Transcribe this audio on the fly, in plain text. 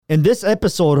In this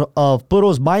episode of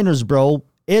Puros Miners, bro,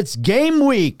 it's game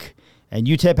week. And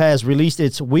UTEP has released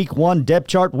its week 1 depth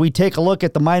chart. We take a look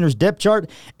at the Miners depth chart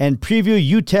and preview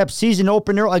UTEP's season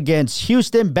opener against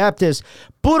Houston Baptist.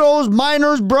 Puros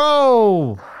Miners,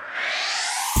 bro!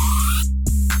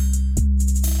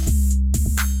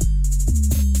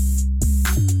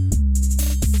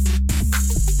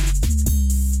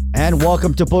 And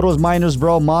welcome to Puros Miners,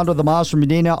 bro. Mondo the Miles from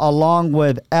Medina, along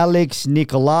with Alex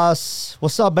Nicolas.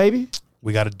 What's up, baby?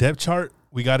 We got a depth chart.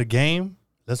 We got a game.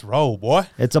 Let's roll, boy.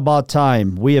 It's about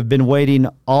time. We have been waiting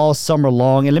all summer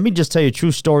long. And let me just tell you a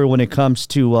true story when it comes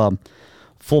to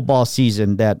football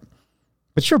season. But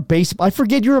you're I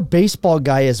forget you're a baseball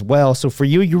guy as well. So for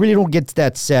you, you really don't get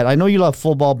that set. I know you love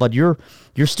football, but you're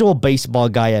still a baseball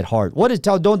guy at heart.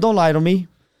 Don't lie to me.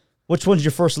 Which one's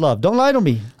your first love? Don't lie to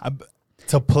me.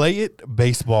 To play it,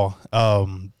 baseball.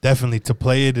 Definitely to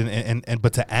play it,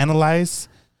 but to analyze,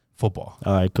 football.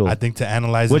 All right, cool. I think to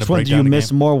analyze. Which one do you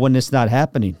miss more when it's not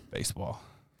happening? Baseball.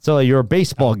 So you're a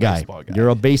baseball guy. You're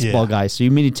a baseball guy. So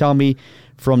you mean to tell me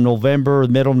from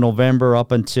middle of November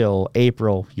up until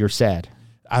April, you're sad?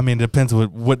 I mean, it depends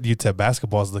what UTEP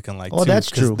basketball is looking like. Oh, too, that's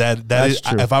true. That's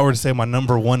true. If I were to say my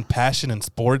number one passion in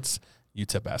sports,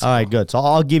 UTEP basketball. All right, good. So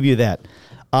I'll give you that.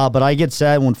 But I get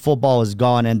sad when football is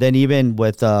gone. And then even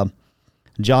with John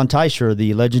Teicher,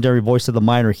 the legendary voice of the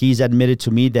Miner, he's admitted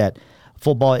to me that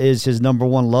football is his number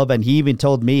one love. And he even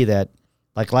told me that,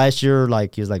 like last year,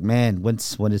 he was like, man, when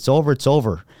it's over, it's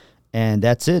over. And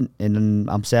that's it. And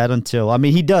I'm sad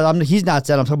he does. He's not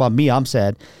sad. I'm talking about me. I'm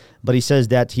sad. But he says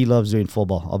that he loves doing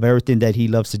football. Of everything that he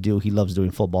loves to do, he loves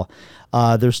doing football.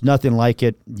 There's nothing like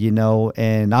it,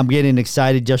 and I'm getting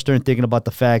excited just during thinking about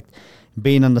the fact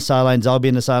being on the sidelines. I'll be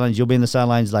in the sidelines. You'll be in the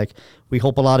sidelines. We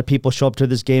hope a lot of people show up to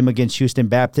this game against Houston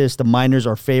Baptist. The Miners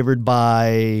are favored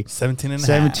by 17 and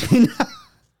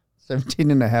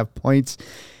a half points.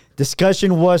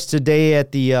 Discussion was today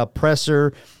at the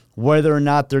presser whether or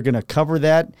not they're going to cover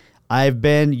that. You've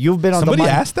been on Somebody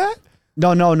asked that?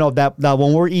 No. That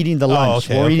when we're eating the lunch,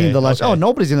 eating the lunch. Okay. Oh,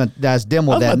 nobody's gonna ask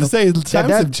Demo that. I was about to say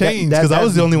times have changed because I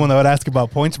was the only one that would ask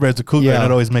about point spreads with Cougar, and I'd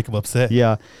always make him upset.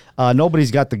 Yeah, nobody's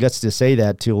got the guts to say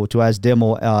that to ask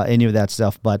Demo any of that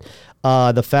stuff. But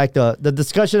the fact the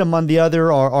discussion among the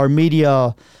other our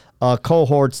media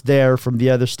cohorts there from the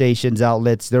other stations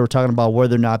outlets, they were talking about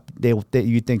whether or not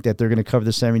you think that they're going to cover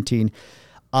the 17.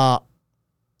 The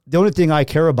only thing I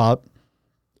care about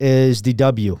is the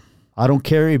W. I don't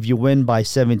care if you win by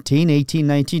 17, 18,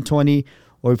 19, 20,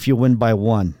 or if you win by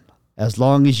 1, as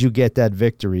long as you get that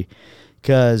victory.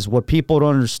 Because what people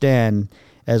don't understand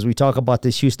as we talk about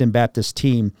this Houston Baptist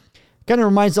team kind of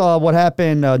reminds what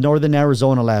happened Northern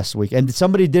Arizona last week. And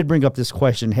somebody did bring up this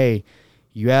question. Hey,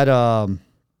 you had a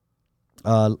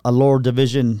lower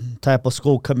division type of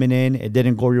school coming in. It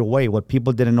didn't go your way. What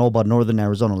people didn't know about Northern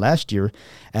Arizona last year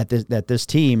at this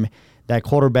team, that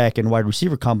quarterback and wide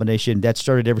receiver combination that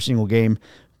started every single game.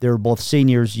 They were both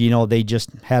seniors. They just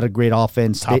had a great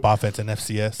offense. Top offense in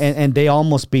FCS. And they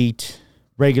almost beat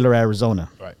regular Arizona.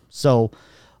 Right. So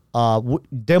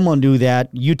Demo knew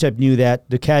that. UTEP knew that.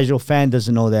 The casual fan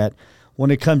doesn't know that. When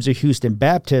it comes to Houston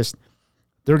Baptist,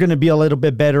 they're going to be a little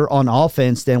bit better on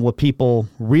offense than what people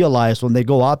realize when they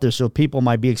go out there. So people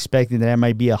might be expecting that it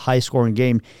might be a high-scoring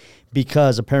game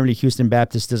because apparently Houston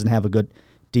Baptist doesn't have a good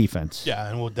defense. Yeah,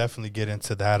 and we'll definitely get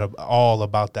into that, all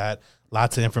about that.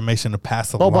 Lots of information to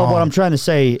pass along. But what I'm trying to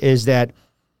say is that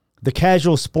the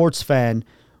casual sports fan,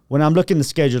 when I'm looking at the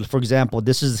schedule, for example,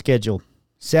 this is the schedule.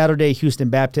 Saturday, Houston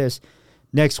Baptist.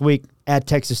 Next week, at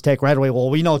Texas Tech. Right away, well,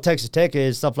 we know Texas Tech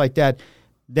is, stuff like that.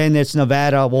 Then it's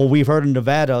Nevada. Well, we've heard of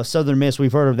Nevada. Southern Miss,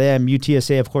 we've heard of them.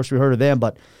 UTSA, of course, we heard of them.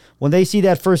 But when they see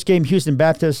that first game, Houston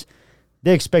Baptist,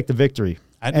 they expect a victory.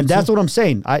 And that's what I'm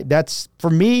saying. That's, for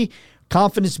me,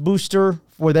 confidence booster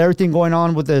with everything going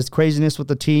on with this craziness with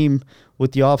the team,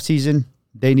 with the offseason.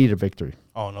 They need a victory.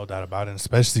 Oh, no doubt about it,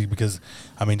 especially because,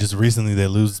 just recently they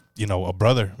lose, a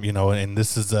brother, and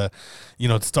this is to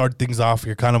start things off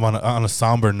here kind of on a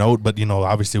somber note, but,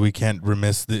 obviously we can't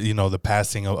remiss the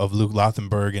passing of Luke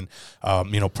Lothenberg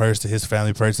and, prayers to his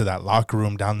family, prayers to that locker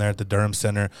room down there at the Durham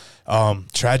Center.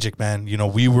 Tragic, man.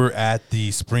 We were at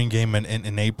the spring game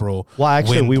in April. Well,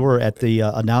 actually, we were at the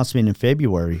announcement in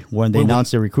February when they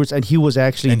announced the recruits, and he was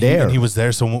actually there. He was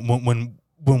there. So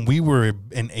when we were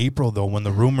in April, though, when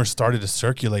the rumors started to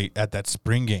circulate at that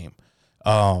spring game,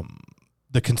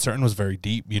 the concern was very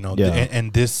deep,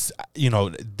 and this,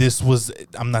 this was,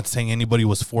 I'm not saying anybody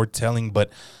was foretelling,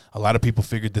 but a lot of people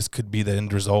figured this could be the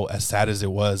end result, as sad as it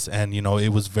was. And, it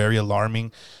was very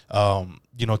alarming, to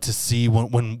see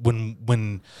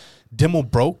when Dimmel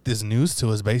broke this news to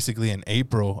us basically in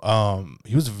April,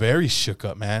 he was very shook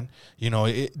up, man. You know,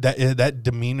 that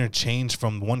demeanor changed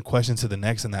from one question to the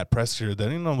next in that presser. That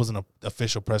wasn't an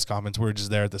official press conference. We were just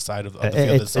there at the side of the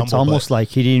field. It's almost like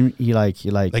he didn't.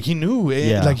 He knew.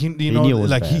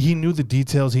 He knew the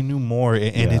details. He knew more,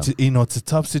 and it's a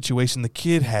tough situation. The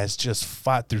kid has just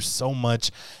fought through so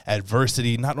much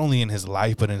adversity, not only in his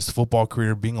life but in his football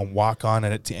career. Being a walk-on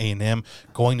at A&M,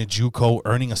 going to JUCO,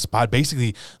 earning a spot,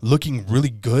 basically looking really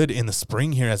good in the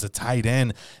spring here as a tight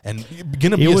end, and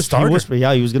gonna be a starter. He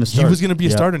was going to start. He was going to be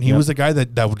a starter, and he was a guy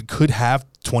that could have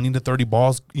 20 to 30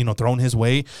 balls, thrown his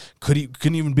way.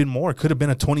 Couldn't even been more. Could have been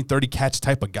a 20, 30 catch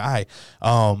type of guy.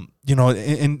 And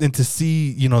to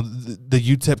see, the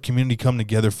UTEP community come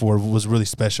together was really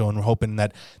special, and we're hoping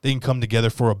that they can come together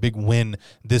for a big win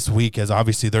this week, as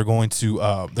obviously they're going to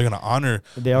honor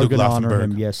Luke Laufenberg.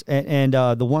 Him, yes. And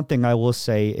the one thing I will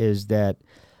say is that,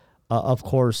 of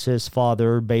course, his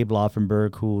father, Babe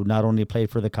Laufenberg, who not only played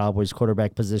for the Cowboys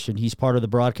quarterback position, he's part of the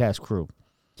broadcast crew.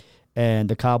 And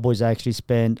the Cowboys actually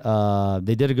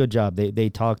they did a good job. They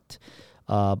talked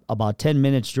about 10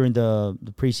 minutes during the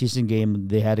preseason game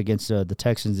they had against the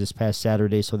Texans this past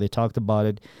Saturday. So they talked about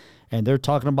it. And they're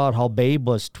talking about how Babe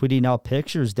was tweeting out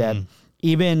pictures that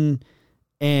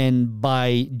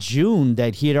by June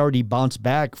that he had already bounced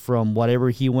back from whatever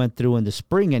he went through in the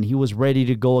spring, and he was ready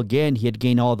to go again. He had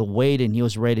gained all the weight, and he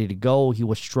was ready to go. He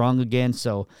was strong again.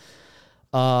 So,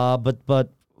 but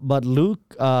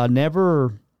Luke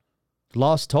never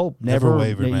lost hope. Never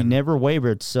wavered, man. Never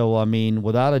wavered. So, I mean,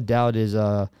 without a doubt, is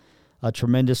a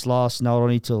tremendous loss not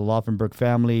only to the Laufenberg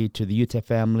family, to the UTEP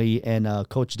family, and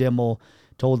Coach Dimmel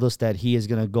told us that he is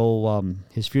going to go.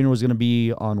 His funeral is going to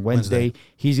be on Wednesday.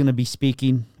 He's going to be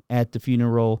speaking at the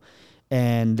funeral,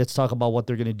 and let's talk about what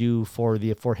they're going to do for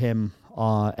him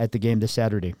at the game this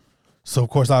Saturday. So,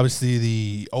 of course, obviously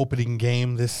the opening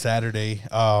game this Saturday,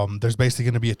 there's basically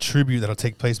going to be a tribute that will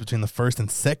take place between the first and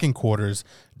second quarters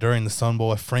during the Sun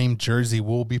Bowl. A framed jersey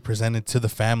will be presented to the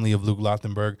family of Luke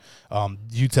Laufenberg.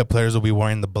 UTEP players will be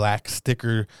wearing the black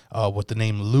sticker with the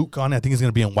name Luke on it. I think it's going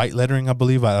to be in white lettering, I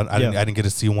believe. I didn't get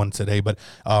to see one today, but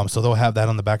so they'll have that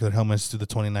on the back of their helmets through the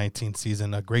 2019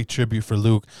 season. A great tribute for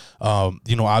Luke.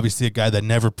 Obviously a guy that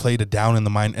never played a down in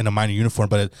a minor uniform,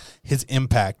 but his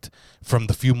impact from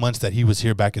the few months that he was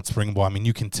here back in spring ball, I mean,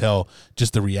 you can tell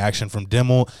just the reaction from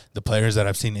Dimmel, the players that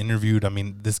I've seen interviewed. I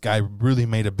mean, this guy really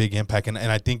made a big impact, and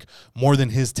I think more than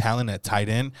his talent at tight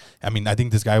end, I mean, I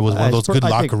think this guy was one of those good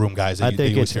locker room guys that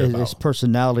you always hear about. His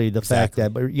personality, the fact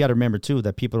that, but you got to remember too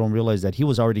that people don't realize that he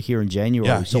was already here in January.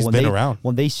 Yeah, so he's been around.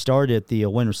 When they started the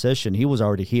winter session, he was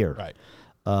already here.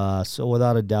 Right. So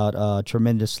without a doubt,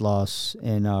 tremendous loss,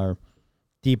 and our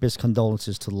deepest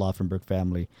condolences to the Laufenberg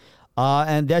family.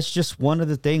 And that's just one of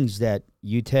the things that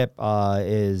UTEP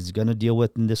is going to deal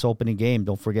with in this opening game.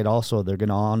 Don't forget also they're going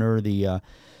to honor the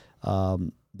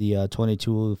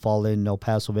 22 fallen El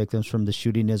Paso victims from the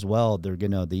shooting as well. They're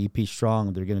going to, the EP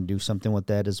Strong, they're going to do something with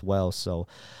that as well. So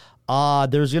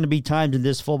there's going to be times in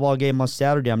this football game on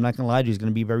Saturday, I'm not going to lie to you, it's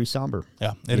going to be very somber.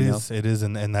 Yeah, it is. It is,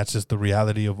 and that's just the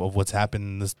reality of what's happened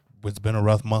in this. It's been a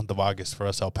rough month of August for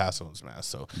us El Pasoans, man.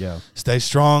 So stay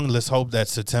strong. Let's hope that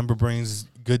September brings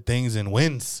good things and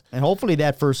wins. And hopefully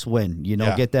that first win,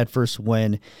 get that first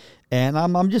win. And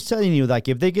I'm just telling you, like,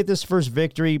 if they get this first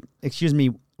victory,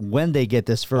 when they get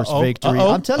this first victory,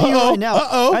 I'm telling you right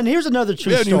now. And here's another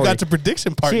true story. You got the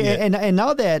prediction part yet. And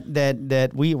now that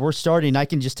we're starting, I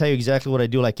can just tell you exactly what I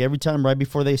do. Like every time right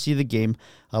before they see the game,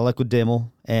 I look with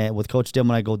Dimmel and with Coach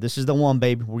Dimmel, I go, "This is the one,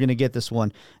 babe. We're gonna get this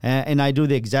one." And I do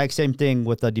the exact same thing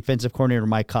with the defensive coordinator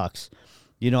Mike Cox.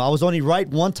 I was only right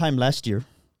one time last year,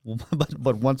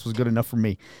 but once was good enough for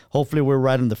me. Hopefully, we're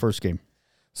right in the first game.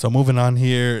 So moving on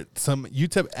here, some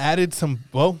UTEP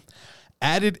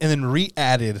added and then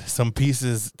re-added some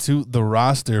pieces to the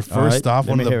roster. First off,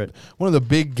 one of the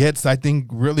big gets, I think,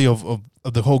 really of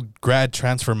the whole grad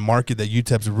transfer market that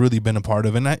UTEP's really been a part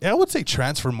of. And I would say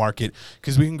transfer market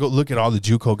because we can go look at all the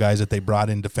JUCO guys that they brought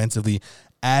in defensively.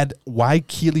 Add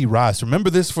Waikili Ross.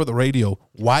 Remember this for the radio.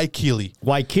 Waikili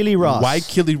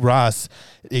Ross,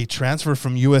 a transfer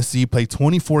from USC, played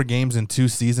 24 games in 2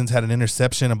 seasons, had an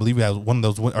interception. I believe he had one of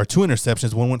those, or 2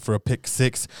 interceptions. One went for a pick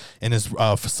 6 in his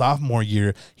sophomore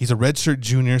year. He's a redshirt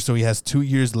junior, so he has 2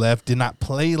 years left. Did not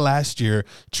play last year.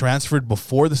 Transferred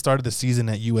before the start of the season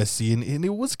at USC, and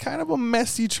it was kind of a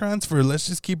messy transfer. Let's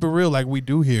just keep it real, like we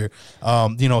do here.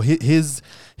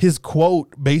 His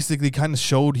quote basically kind of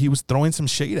showed he was throwing some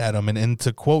shade at him. And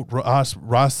to quote Ross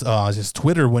his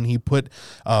Twitter, when he put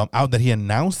out that he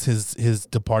announced his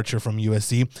departure from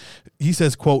USC, he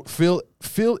says, quote, feel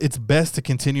it's best to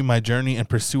continue my journey and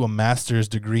pursue a master's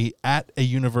degree at a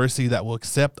university that will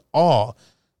accept all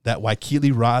that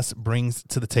Waikiele Ross brings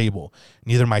to the table.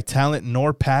 Neither my talent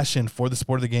nor passion for the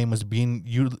sport of the game is being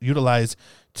utilized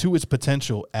to its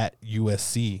potential at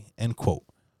USC, end quote.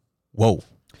 Whoa.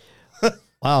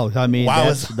 Wow. I mean,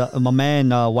 Wow. my man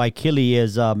Waikiele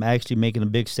is actually making a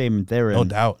big statement there. No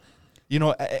doubt. You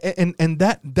know, and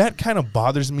that kind of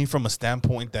bothers me from a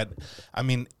standpoint that, I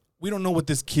mean, we don't know what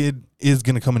this kid is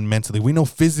going to come in mentally. We know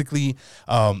physically,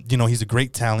 he's a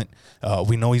great talent.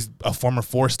 We know he's a former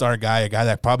 4-star guy, a guy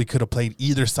that probably could have played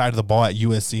either side of the ball at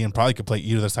USC and probably could play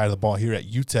either side of the ball here at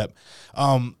UTEP.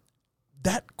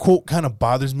 That quote kind of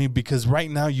bothers me because right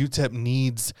now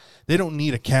UTEP they don't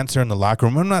need a cancer in the locker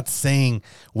room. I'm not saying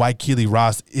Waikiele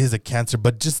Ross is a cancer,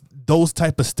 but just those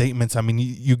type of statements. I mean,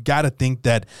 you got to think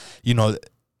that,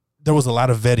 there was a lot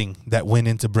of vetting that went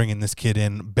into bringing this kid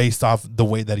in based off the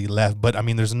way that he left. But, I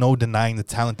mean, there's no denying the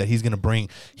talent that he's going to bring.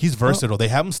 He's versatile. They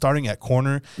have him starting at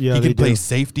corner. Yeah, he can play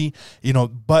safety,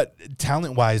 but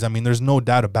talent-wise, I mean, there's no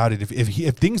doubt about it.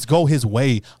 If things go his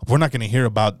way, we're not going to hear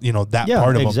about, that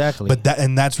part of exactly. him.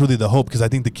 But that's really the hope because I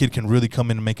think the kid can really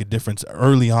come in and make a difference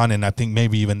early on, and I think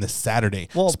maybe even this Saturday,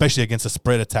 especially against a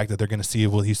spread attack that they're going to see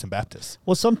with Houston Baptist.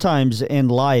 Well, sometimes in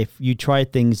life you try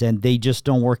things and they just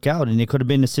don't work out, and it could have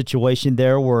been a situation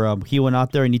there where he went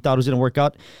out there and he thought it was going to work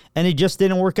out, and it just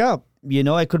didn't work out.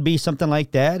 It could be something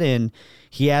like that, and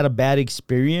he had a bad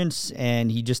experience, and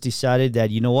he just decided that,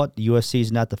 USC is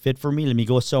not the fit for me. Let me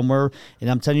go somewhere. And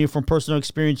I'm telling you from personal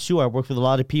experience too, I worked with a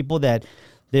lot of people that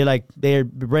they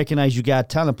recognize you got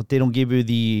talent, but they don't give you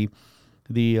the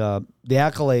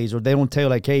accolades, or they don't tell you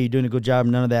like, hey, you're doing a good job,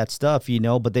 none of that stuff,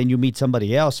 but then you meet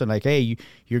somebody else and like, hey,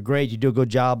 you're great, you do a good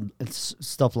job, and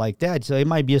stuff like that. So it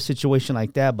might be a situation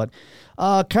like that, but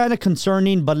kind of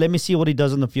concerning. But let me see what he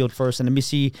does on the field first, and let me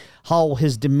see how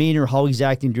his demeanor, how he's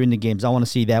acting during the games. I want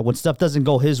to see that. When stuff doesn't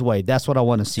go his way, that's what I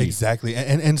want to see. Exactly.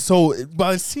 And so,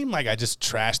 well, it seemed like I just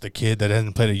trashed the kid that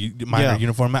hasn't played a minor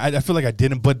uniform. I feel like I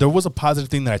didn't, but there was a positive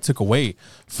thing that I took away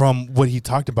from what he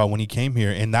talked about when he came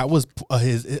here, and that was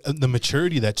the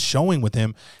maturity that's showing with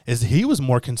him is he was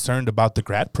more concerned about the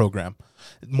grad program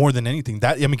more than anything.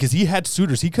 Because he had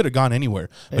suitors, he could have gone anywhere,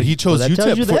 but he chose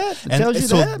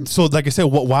UTEP. So, like I said,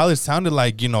 while it sounded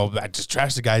like I just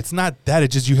trashed the guy, it's not that.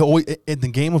 It's just you always in the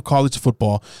game of college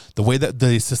football, the way that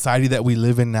the society that we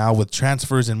live in now with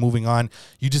transfers and moving on,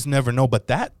 you just never know. But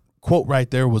that quote right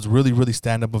there was really, really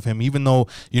stand up of him, even though,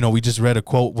 we just read a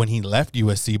quote when he left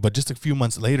USC, but just a few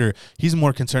months later, he's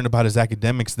more concerned about his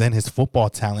academics than his football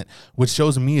talent, which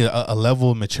shows me a level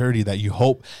of maturity that you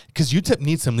hope, because UTEP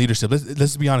needs some leadership.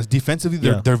 Let's be honest. Defensively,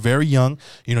 they're very young.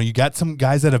 You got some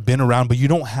guys that have been around, but you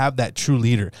don't have that true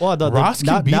leader. Well, Ross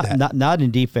can be that. Not in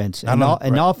defense. In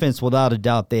offense, without a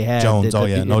doubt, they have Jones.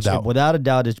 No doubt. Without a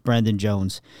doubt, it's Brandon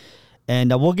Jones.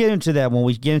 And we'll get into that when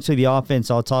we get into the offense.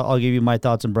 I'll give you my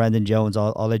thoughts on Brandon Jones.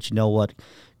 I'll let you know what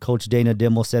Coach Dana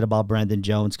Dimel said about Brandon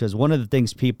Jones, because one of the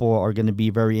things people are going to be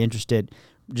very interested.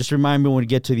 Just remind me when we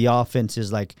get to the offense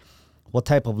is like what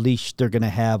type of leash they're going to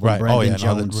have on Brandon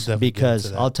Jones. We'll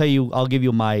because I'll give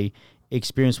you my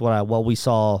experience what we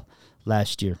saw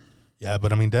last year. Yeah,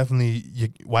 but I mean, definitely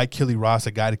Waikiele Ross,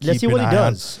 a guy to keep an eye on. Let's see what he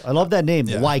does. I love that name,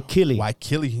 Waikiele.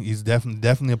 Waikiele, he's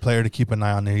definitely a player to keep an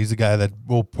eye on there. He's a guy that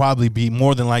will probably be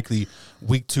more than likely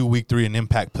week 2, week 3, an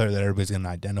impact player that everybody's going to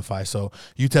identify. So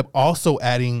UTEP also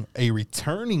adding a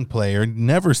returning player.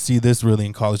 Never see this really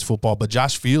in college football, but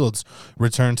Josh Fields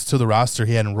returns to the roster.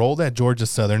 He had enrolled at Georgia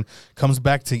Southern, comes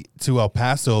back to El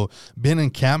Paso, been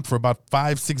in camp for about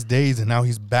 5-6 days, and now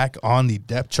he's back on the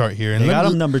depth chart here. And they got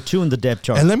him number 2 in the depth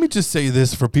chart. And let me just say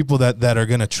this for people that are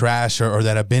going to trash or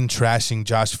that have been trashing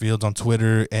Josh Fields on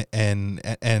Twitter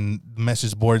and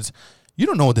message boards. You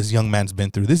don't know what this young man's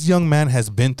been through. This young man has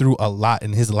been through a lot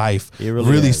in his life,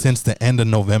 really since the end of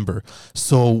November.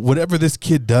 So whatever this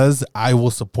kid does, I will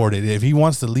support it. If he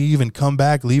wants to leave and come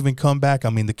back. I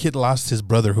mean, the kid lost his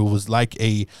brother, who was like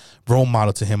a role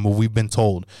model to him. What we've been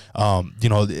told,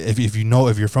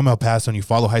 if you're from El Paso and you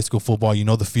follow high school football, you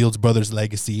know the Fields brothers'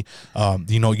 legacy.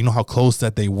 You know how close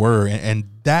that they were, and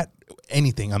that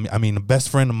anything. I mean, a best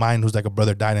friend of mine who's like a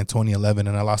brother died in 2011,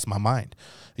 and I lost my mind.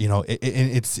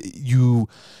 It's you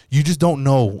just don't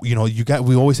know.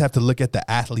 We always have to look at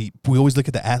the athlete. We always look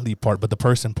at the athlete part, but the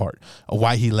person part,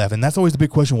 why he left. And that's always the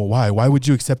big question. Well, why? Why would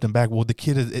you accept him back? Well, the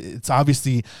kid it's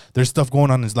obviously there's stuff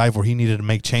going on in his life where he needed to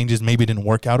make changes. Maybe it didn't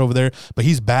work out over there, but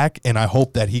he's back, and I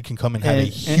hope that he can come and have a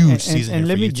huge season. And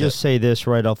let me just say this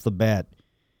right off the bat.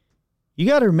 you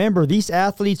got to remember these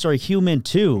athletes are human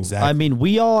too. Exactly. I mean,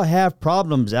 we all have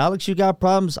problems. Alex, you got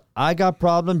problems. I got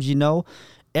problems,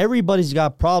 Everybody's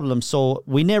got problems. So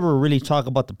we never really talk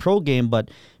about the pro game, but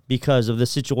because of the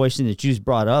situation that you just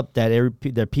brought up,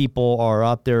 that people are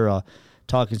out there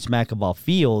talking smack about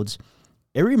Fields,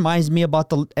 it reminds me about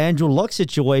the Andrew Luck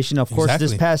situation. Of course,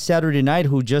 this past Saturday night,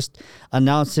 who just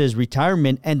announced his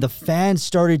retirement, and the fans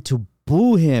started to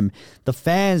boo him. The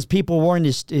fans, people wearing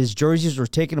his jerseys or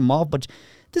taking them off, but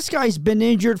this guy's been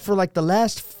injured for like the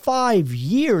last 5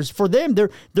 years. For them,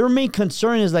 their main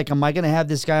concern is like, am I going to have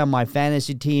this guy on my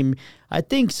fantasy team? I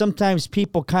think sometimes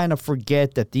people kind of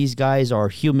forget that these guys are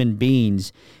human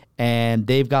beings and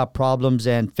they've got problems.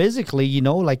 And physically,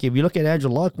 like if you look at Andrew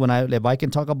Luck, if I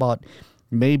can talk about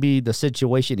maybe the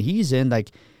situation he's in,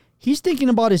 like he's thinking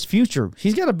about his future.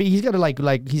 When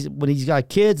he's got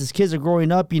kids, his kids are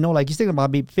growing up, like he's thinking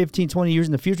about maybe 15, 20 years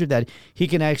in the future that he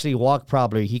can actually walk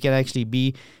properly. He can actually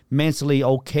be mentally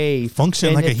okay.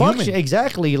 Function like a human.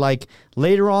 Exactly, like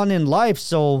later on in life.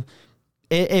 So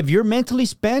if you're mentally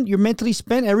spent,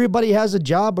 Everybody has a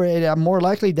job, or more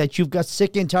likely that you've got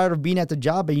sick and tired of being at the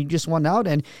job and you just want out.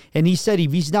 And he said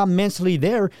if he's not mentally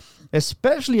there,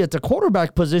 especially at the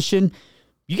quarterback position,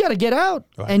 you got to get out.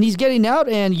 Right. And he's getting out,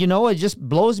 and, it just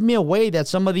blows me away that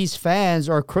some of these fans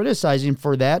are criticizing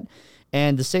for that.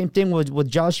 And the same thing with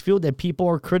Josh Field, that people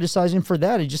are criticizing for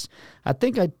that. I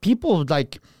think people,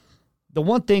 like, the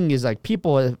one thing is, like,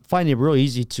 people find it real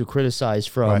easy to criticize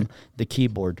from the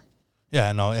keyboard.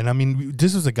 Yeah, no, and I mean,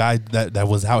 this was a guy that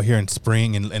was out here in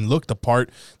spring and looked the part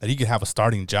that he could have a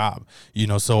starting job,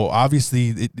 so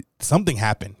obviously something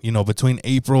happened, between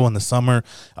April and the summer,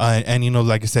 and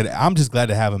like I said, I'm just glad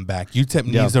to have him back. UTEP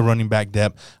needs a running back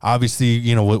depth,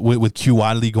 obviously, with Q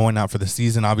Wadley going out for the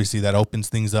season, obviously that opens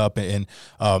things up, and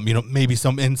maybe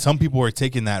some people were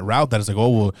taking that route that is like, oh,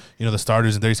 well, the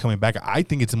starters and he's coming back. I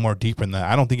think it's more deeper than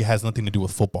that. I don't think it has nothing to do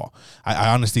with football. I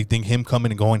honestly think him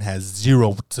coming and going has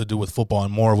zero to do with football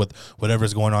and more with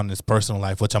whatever's going on in his personal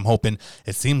life, which I'm hoping,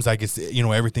 it seems like it's,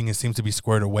 everything seems to be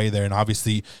squared away there. And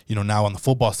obviously, now on the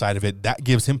football side of it, that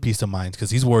gives him peace of mind because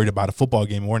he's worried about a football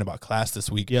game, worried about class this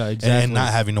week, and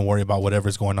not having to worry about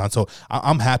whatever's going on. So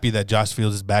I'm happy that Josh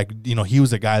Fields is back. He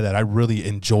was a guy that I really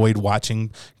enjoyed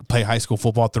watching play high school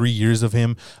football, 3 years of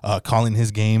him calling his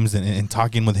games and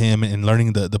talking with him and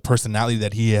learning the personality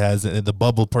that he has, the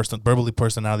bubbly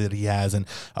personality that he has, and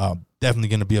definitely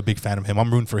going to be a big fan of him.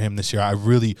 I'm rooting for him this year. I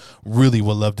really, really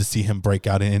would love to see him break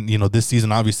out. And this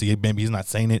season, obviously, maybe he's not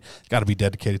saying it, got to be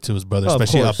dedicated to his brother,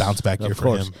 especially a bounce back year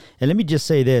for him. And let me just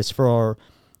say this for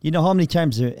how many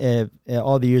times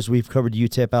all the years we've covered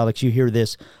UTEP, Alex, you hear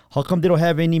this. How come they don't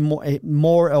have any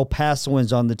more El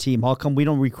Pasoans on the team? How come we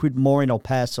don't recruit more in El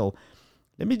Paso?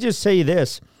 Let me just say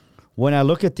this. When I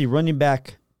look at the running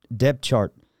back depth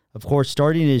chart, of course,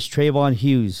 starting is Trayvon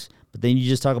Hughes, but then you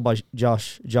just talk about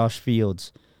Josh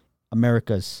Fields,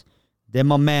 Americas. Then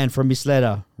my man from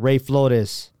Isleta, Ray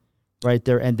Flores, right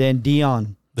there. And then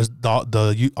Dion. There's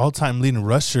the all-time leading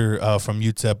rusher from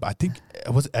UTEP. I think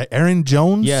it was Aaron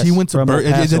Jones. Yes, he went to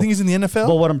I think he's in the NFL.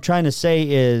 But what I'm trying to say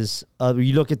is,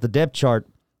 you look at the depth chart,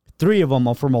 3 of them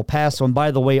are from El Paso. And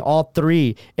by the way, all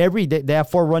 3, they have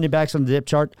 4 running backs on the depth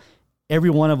chart. Every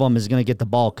one of them is going to get the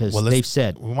ball because they've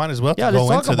said. We might as well go into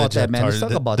about the that, depth man. chart. Let's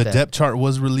talk about the that. depth chart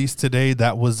was released today.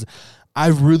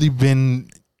 I've really been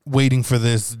waiting for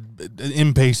this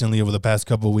impatiently over the past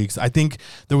couple of weeks. I think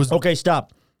there was. Okay,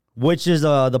 stop. Which is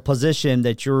the position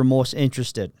that you're most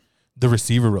interested? The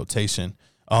receiver rotation.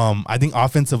 I think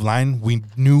offensive line, we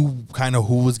knew kind of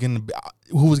who was going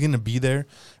to be there.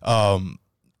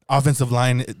 Offensive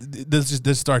line,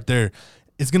 let's start there.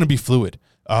 It's going to be fluid.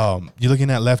 You're looking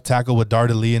at left tackle with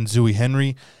Darda Lee and Zuri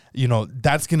Henry.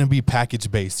 That's going to be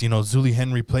package based. Zuri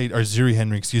Henry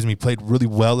played really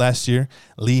well last year.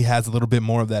 Lee has a little bit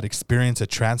more of that experience, a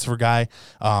transfer guy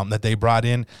that they brought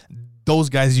in. Those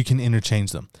guys, you can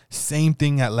interchange them. Same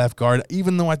thing at left guard,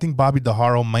 even though I think Bobby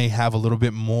DeHaro may have a little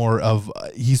bit more of,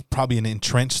 he's probably an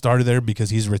entrenched starter there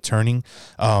because he's returning,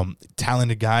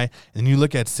 talented guy. And you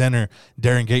look at center,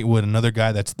 Darren Gatewood, another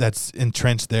guy that's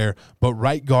entrenched there. But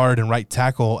right guard and right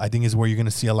tackle, I think is where you're going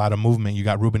to see a lot of movement. You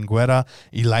got Ruben Guerra,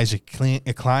 Elijah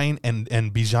Klein, and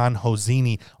Bijan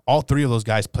Hosini. All 3 of those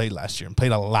guys played last year and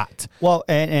played a lot. Well,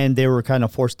 and they were kind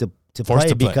of forced to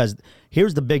play because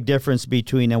here's the big difference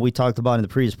between, and we talked about in the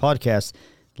previous podcast,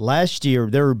 last year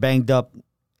they were banged up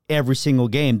every single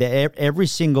game. Every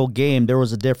single game there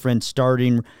was a different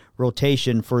starting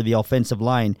rotation for the offensive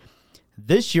line.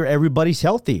 This year everybody's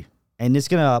healthy. and it's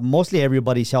going to, mostly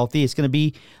everybody's healthy. It's going to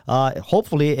be,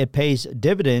 hopefully it pays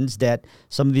dividends that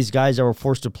some of these guys that were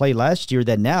forced to play last year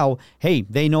that now, hey,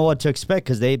 they know what to expect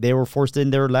because they were forced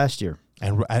in there last year.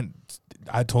 And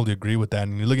I totally agree with that.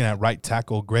 And you're looking at right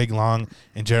tackle, Greg Long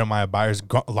and Jeremiah Byers.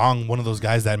 Long, one of those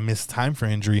guys that missed time for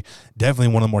injury,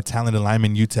 definitely one of the more talented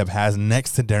linemen UTEP has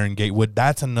next to Darren Gatewood.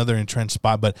 That's another entrenched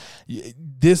spot. But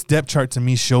this depth chart to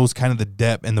me shows kind of the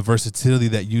depth and the versatility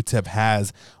that UTEP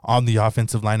has on the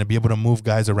offensive line to be able to move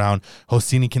guys around.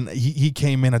 Hosseini, he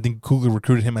came in, I think Kugler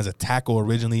recruited him as a tackle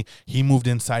originally. He moved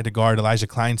inside to guard. Elijah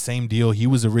Klein, same deal. He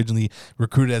was originally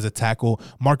recruited as a tackle.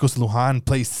 Marcos Lujan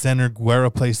plays center.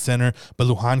 Guerra plays center. But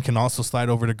Lujan can also slide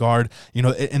over to guard. You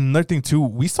know, and another thing, too,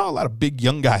 we saw a lot of big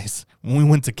young guys when we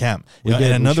went to camp. And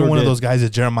another one of those guys is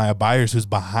Jeremiah Byers, who's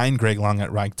behind Greg Long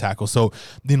at right tackle. So,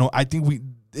 you know, I think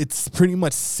it's pretty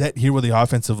much set here with the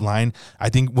offensive line. I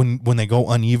think when they go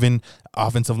uneven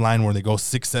offensive line, where they go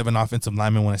 6-7 offensive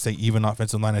linemen, when I say even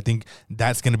offensive line, I think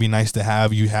that's going to be nice to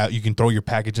have. You can throw your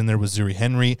package in there with Zuri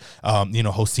Henry. You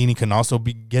know, Hosseini can also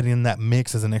be getting in that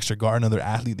mix as an extra guard, another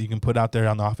athlete that you can put out there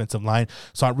on the offensive line.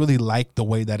 So I really like the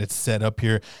way that it's set up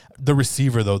here. The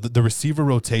receiver, though, the receiver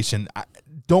rotation,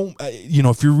 you know,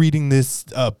 if you're reading this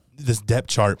depth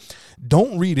chart,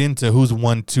 don't read into who's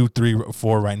 1, 2, 3,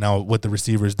 4 right now with the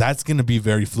receivers. That's going to be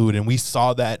very fluid, and we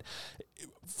saw that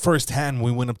firsthand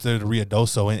when we went up to the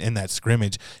Ruidoso in that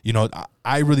scrimmage. You know,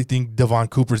 I really think Devon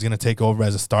Cooper is going to take over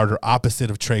as a starter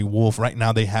opposite of Trey Wolff. Right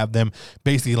now they have them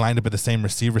basically lined up at the same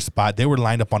receiver spot. They were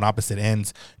lined up on opposite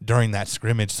ends during that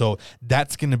scrimmage, so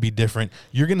that's going to be different.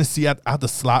 You're going to see at the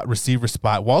slot receiver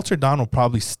spot, Walter Don will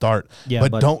probably start. Yeah,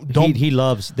 but don't. They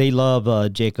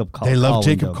love Jacob Cohen. They love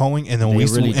Jacob Cohen, and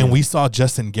then we saw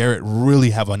Justin Garrett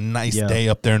really have a nice day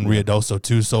up there in Ruidoso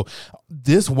too. So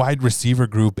this wide receiver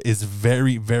group is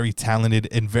very, very talented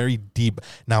and very deep.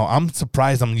 Now, I'm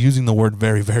surprised I'm using the word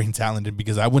very, very talented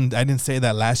because I didn't say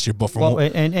that last year. But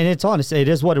and it's honest, it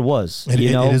is what it was. It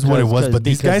is what it was. But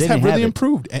these guys have really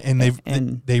improved, and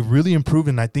they really improved.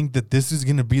 And I think that this is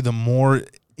going to be the more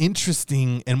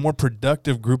interesting and more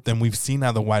productive group than we've seen out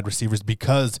of the wide receivers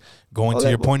because going to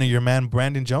your point of your man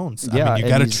Brandon Jones. I mean, you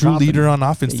got a true leader on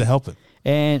offense to help him.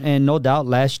 And no doubt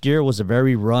last year was a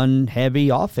very run-heavy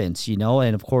offense, you know,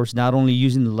 and, of course, not only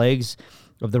using the legs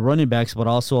of the running backs but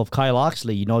also of Kyle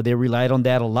Oxley. You know, they relied on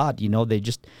that a lot. You know, they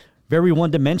just very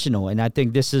one-dimensional, and I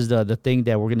think this is the thing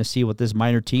that we're going to see with this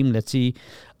minor team. Let's see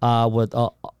what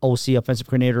OC, offensive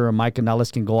coordinator, Mike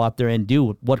Canales can go out there and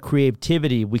do, what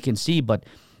creativity we can see. But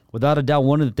without a doubt,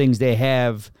 one of the things they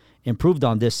have improved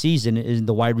on this season is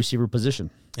the wide receiver position.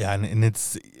 Yeah, and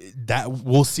it's that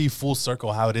we'll see full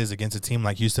circle how it is against a team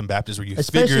like Houston Baptist, where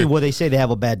especially where they say they have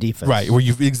a bad defense, right? Where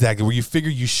you figure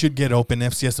you should get open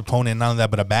FCS opponent, not only that,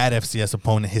 but a bad FCS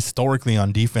opponent historically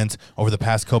on defense over the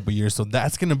past couple of years. So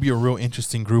that's going to be a real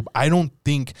interesting group. I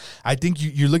think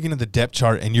you're looking at the depth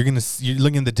chart, and you're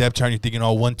looking at the depth chart, and you're thinking,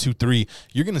 1, 2, 3.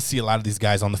 You're going to see a lot of these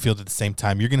guys on the field at the same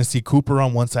time. You're going to see Cooper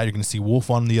on one side, you're going to see Wolf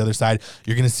on the other side.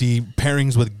 You're going to see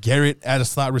pairings with Garrett at a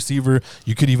slot receiver.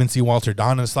 You could even see Walter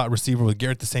Don a slot receiver with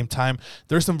Garrett at the same time.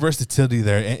 There's some versatility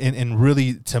there, and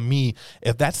really, to me,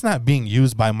 if that's not being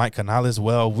used by Mike Canales,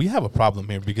 well, we have a problem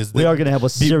here because we are going to have a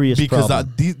serious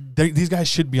problem. These guys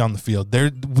should be on the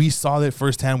field. We saw that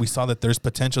firsthand. We saw that there's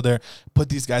potential there. Put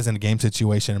these guys in a game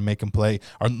situation and make them play,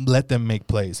 or let them make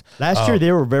plays. Last year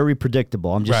they were very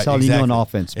predictable. I'm just telling you on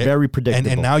offense, very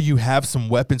predictable. And now you have some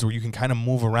weapons where you can kind of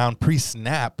move around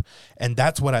pre-snap, and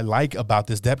that's what I like about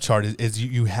this depth chart is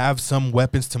you have some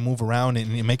weapons to move around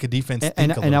and make a defense think a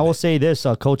little bit. And I will say this,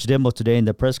 Coach Dimbo today in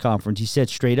the press conference, he said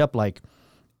straight up, like,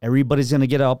 everybody's going to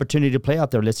get an opportunity to play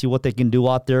out there. Let's see what they can do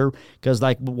out there. Because,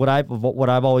 like, what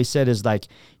I've always said is, like,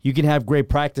 you can have great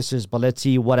practices, but let's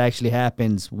see what actually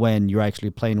happens when you're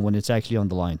actually playing, when it's actually on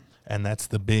the line. And that's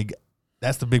the big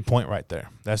point right there.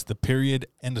 That's the period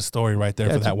and the story right there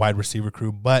for that wide receiver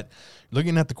crew. But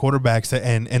looking at the quarterbacks,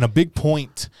 and a big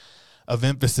point of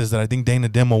emphasis that I think Dana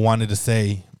Dimmo wanted to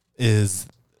say is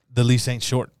the leash ain't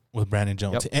short with Brandon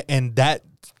Jones. Yep. And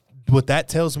what that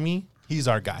tells me, he's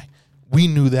our guy. We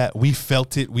knew that. We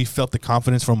felt it. We felt the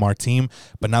confidence from our team.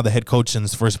 But now the head coach in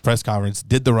his first press conference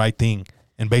did the right thing.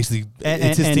 And basically,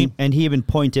 it's his team. And he even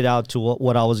pointed out to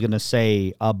what I was going to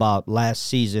say about last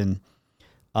season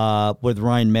with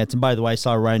Ryan Metz. And by the way, I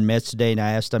saw Ryan Metz today, and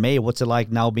I asked him, hey, what's it like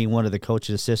now being one of the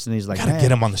coach's assistants? He's like, gotta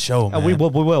get him on the show, man. We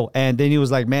will. And then he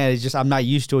was like, man, it's just I'm not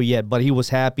used to it yet. But he was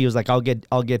happy. He was like, I'll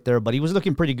get there. But he was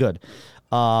looking pretty good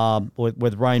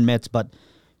with Ryan Metz. But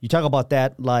you talk about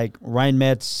that, like Ryan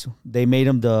Metz, they made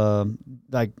him the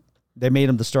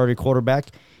starting quarterback.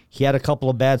 he had a couple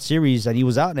of bad series and he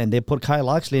was out, and they put Kyle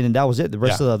Oxley in, and that was it. The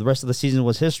rest of the season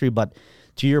was history. But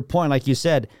to your point, like you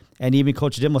said, and even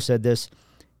Coach Demo said this,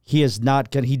 he does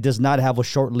not have a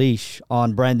short leash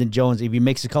on Brandon Jones. If he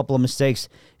makes a couple of mistakes,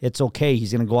 it's okay.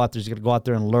 He's going to go out there. He's going to go out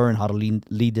there and learn how to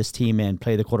lead this team and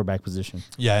play the quarterback position.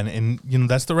 Yeah, and you know,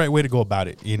 that's the right way to go about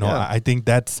it. You know, I think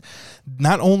that's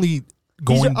not only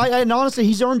going. And honestly,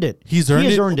 he's earned it. He's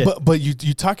earned it. But you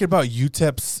talking about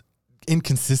UTEP's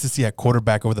inconsistency at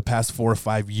quarterback over the past 4 or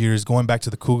 5 years, going back to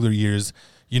the Kugler years.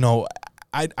 You know,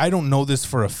 I don't know this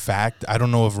for a fact. I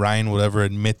don't know if Ryan will ever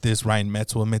admit this. Ryan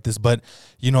Metz will admit this, but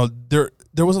you know,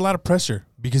 there was a lot of pressure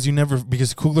because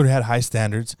Kugler had high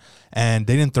standards and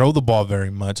they didn't throw the ball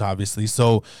very much, obviously.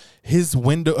 So his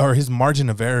window or his margin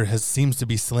of error seems to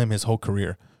be slim his whole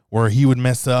career, where he would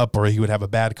mess up or he would have a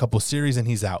bad couple series and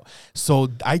he's out. So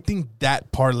I think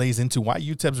that parlays into why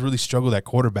UTEP's really struggled at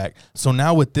quarterback. So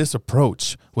now with this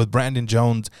approach with Brandon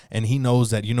Jones, and he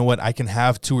knows that, you know what, I can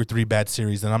have 2 or 3 bad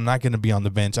series and I'm not going to be on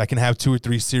the bench. I can have 2 or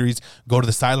 3 series, go to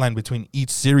the sideline between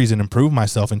each series and improve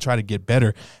myself and try to get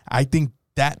better. I think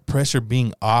that pressure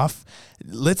being off,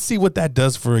 let's see what that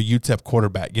does for a UTEP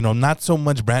quarterback. You know, not so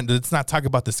much Brandon. Let's not talk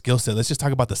about the skill set. Let's just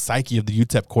talk about the psyche of the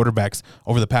UTEP quarterbacks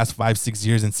over the past 5-6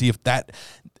 years and see if that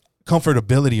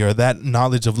comfortability or that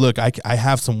knowledge of, look, I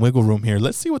have some wiggle room here.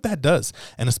 Let's see what that does.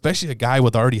 And especially a guy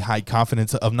with already high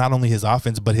confidence of not only his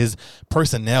offense, but his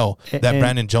personnel that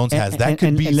Brandon Jones has. That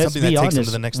could be something that takes him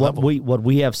to the next level. What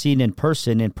we have seen in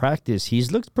person, in practice,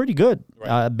 he's looked pretty good.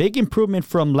 Right. Big improvement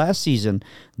from last season.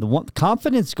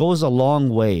 Confidence goes a long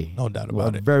way. No doubt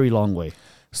about it. A very long way.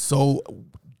 So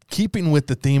keeping with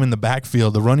the theme in the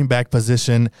backfield, the running back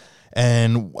position,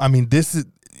 and I mean, this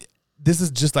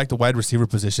is just like the wide receiver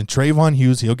position. Trayvon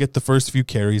Hughes, he'll get the first few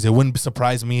carries. It wouldn't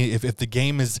surprise me if the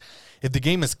game is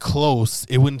close.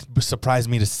 It wouldn't surprise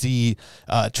me to see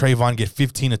Trayvon get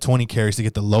 15 to 20 carries to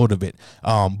get the load of it.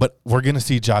 But we're gonna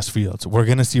see Josh Fields. We're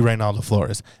gonna see Reynaldo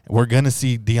Flores. We're gonna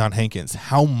see Deion Hankins.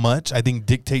 How much, I think,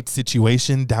 dictates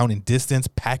situation, down in distance,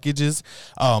 packages.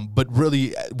 But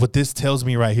really, what this tells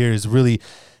me right here is really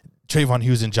Trayvon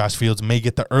Hughes and Josh Fields may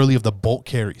get the early of the bulk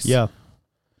carries. Yeah.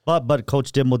 But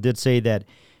Coach Dimel did say that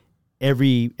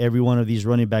every one of these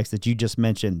running backs that you just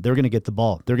mentioned, they're going to get the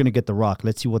ball. They're going to get the rock.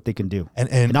 Let's see what they can do.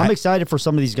 And I'm excited for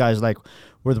some of these guys, like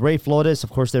with Ray Flores. Of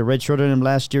course, they redshirted him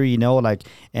last year, you know,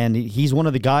 and he's one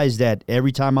of the guys that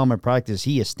every time I'm in practice,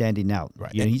 he is standing out.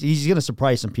 Right. You know, he's going to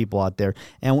surprise some people out there.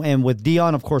 And with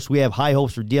Deion, of course, we have high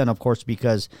hopes for Deion, of course,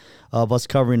 because of us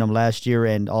covering him last year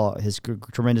and his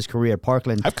tremendous career at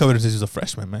Parkland. I've covered him since he was a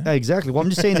freshman, man. Exactly. Well, I'm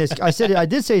just saying this. I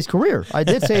did say his career. I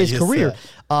did say his career.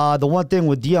 The one thing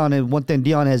with Deion, and one thing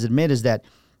Deion has admitted, is that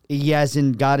he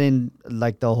hasn't gotten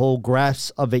like the whole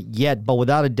grasp of it yet. But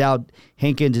without a doubt,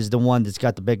 Hankins is the one that's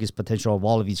got the biggest potential of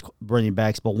all of these running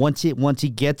backs. But once he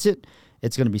gets it,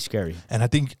 it's going to be scary. And I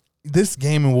think this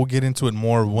game, and we'll get into it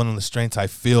more, one of the strengths I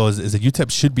feel is that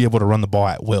UTEP should be able to run the ball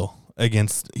at will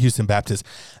against Houston Baptist.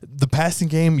 The passing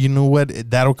game, you know what,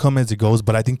 that'll come as it goes,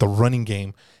 but I think the running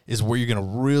game is where you're going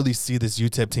to really see this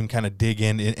UTEP team kind of dig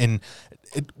in, and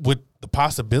with the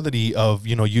possibility of,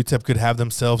 you know, UTEP could have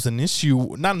themselves an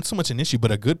issue, not so much an issue,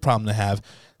 but a good problem to have.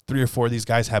 3 or 4 of these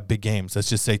guys have big games. Let's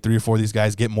just say 3 or 4 of these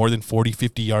guys get more than 40,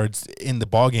 50 yards in the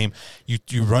ball game.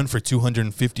 You run for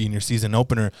 250 in your season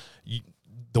opener.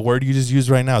 The word you just used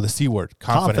right now, the C word,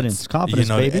 confidence, you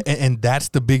know, baby. And that's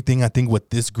the big thing I think with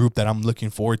this group that I'm looking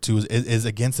forward to is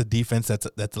against a defense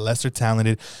that's lesser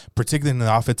talented, particularly in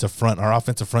the offensive front. Our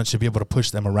offensive front should be able to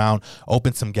push them around,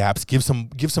 open some gaps, give some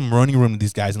running room to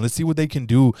these guys, and let's see what they can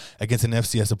do against an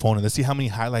FCS opponent. Let's see how many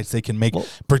highlights they can make,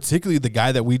 particularly the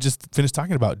guy that we just finished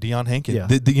talking about, Deion Hankins.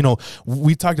 Yeah. You know,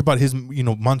 we talked about his, you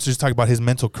know, Monsters talked about his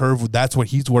mental curve. That's what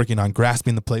he's working on,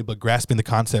 grasping the playbook, grasping the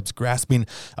concepts, grasping,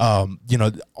 you know,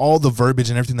 all the verbiage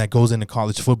and everything that goes into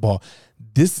college football.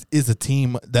 This is a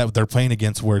team that they're playing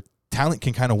against where talent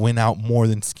can kind of win out more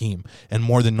than scheme and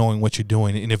more than knowing what you're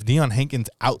doing. And if Deion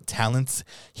Hankins out-talents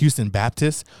Houston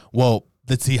Baptist, well,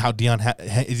 let's see how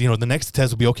Deion, you know, the next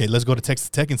test will be, okay, let's go to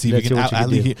Texas Tech and see if we can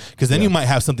out-lead here. Because then you might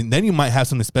have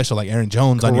something, special like Aaron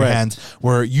Jones on your hands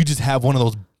where you just have one of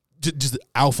those just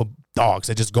alpha dogs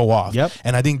that just go off. Yep.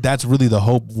 And I think that's really the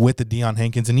hope with the Deion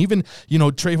Hankins and even, you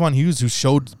know, Trayvon Hughes, who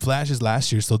showed flashes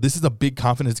last year. So this is a big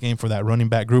confidence game for that running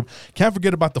back group. Can't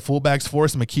forget about the fullbacks.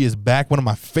 Forrest McKee is back, one of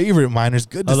my favorite Miners.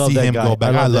 Good to see him go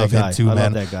back. I love him too,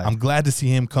 man. I'm glad to see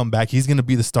him come back. He's going to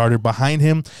be the starter. Behind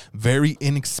him, very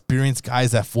inexperienced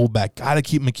guys at fullback. Got to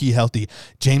keep McKee healthy.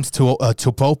 James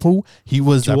Tuopu, he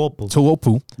was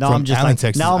Tuopu from Allen,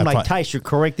 Texas. Now I'm like, Tice, you're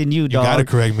correcting you, dog. You got to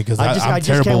correct me because I'm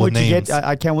terrible with names.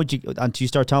 I can't wait to until you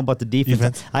start talking about the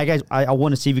defense. I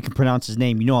want to see if you can pronounce his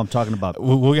name. You know what I'm talking about.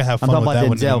 We're gonna have fun I'm with talking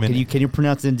that about one. Denzel. Can you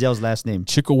pronounce Denzel's last name?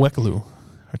 Chikawekalu.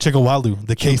 Or Chikawalu,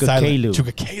 the K silent.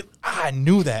 Chukakalu. I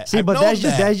knew that. See, but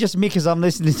that's just me because I'm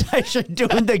listening to Taisha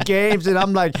doing the games, and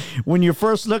I'm like, when you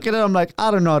first look at it, I'm like,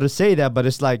 I don't know how to say that, but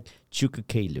it's like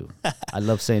Chukakalu. I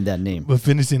love saying that name. But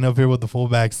finishing up here with the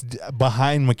fullbacks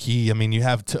behind McKee, I mean, you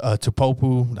have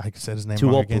Tupopu. I said his name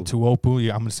wrong again. Tuopu.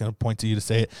 Yeah, I'm just going to point to you to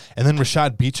say it. And then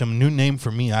Rashad Beecham, new name for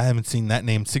me. I haven't seen that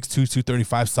name. 6'2",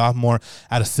 235 sophomore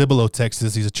out of Cibolo,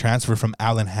 Texas. He's a transfer from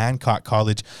Allen Hancock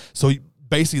College. So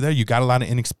basically there you got a lot of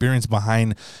inexperience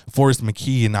behind Forrest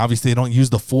McKee, and obviously they don't use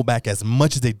the fullback as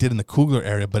much as they did in the Kugler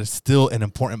area, but it's still an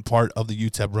important part of the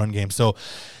UTEP run game. So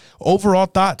overall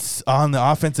thoughts on the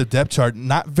offensive depth chart,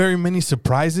 not very many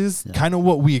surprises, kind of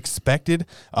what we expected,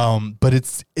 but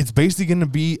it's basically going to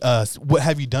be what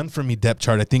have you done for me depth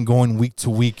chart, I think, going week to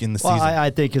week in the season. I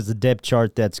think it's the depth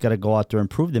chart that's got to go out there and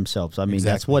prove themselves. I mean,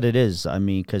 that's what it is. I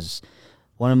mean, because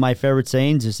one of my favorite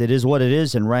sayings is, it is what it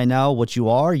is. And right now, what you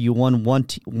won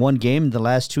one game in the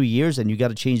last 2 years, and you got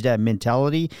to change that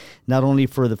mentality, not only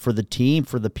for the team,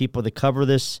 for the people that cover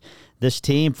this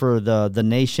team, for the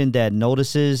nation that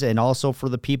notices, and also for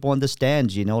the people in the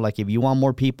stands. You know, like if you want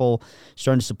more people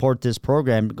starting to support this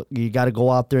program, you got to go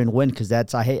out there and win, because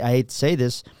that's, I hate to say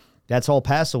this, that's all El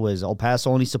Paso is. El Paso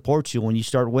only supports you when you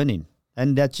start winning.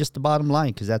 And that's just the bottom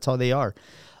line, because that's how they are.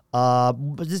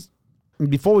 But just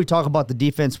before we talk about the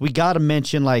defense, we got to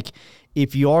mention, like,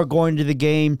 if you are going to the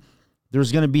game,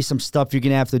 there's going to be some stuff you're going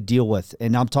to have to deal with.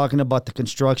 And I'm talking about the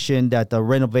construction, the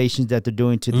renovations that they're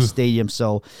doing to the stadium.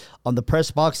 So on the press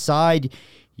box side,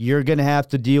 you're going to have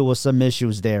to deal with some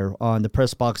issues there on the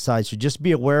press box side. So just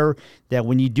be aware that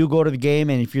when you do go to the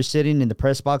game, and if you're sitting in the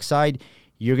press box side,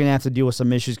 you're going to have to deal with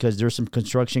some issues, because there's some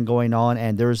construction going on,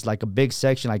 and there's like a big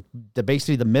section, like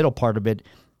basically the middle part of it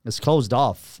is closed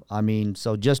off. I mean,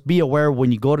 so just be aware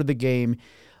when you go to the game.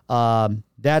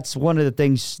 That's one of the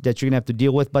things that you're going to have to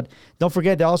deal with. But don't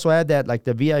forget, they also had that, like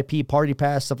the VIP party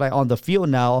pass, stuff like on the field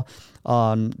now,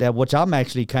 that which I'm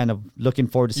actually kind of looking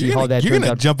forward to see how that turns out. You're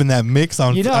going to jump in that mix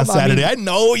on Saturday. I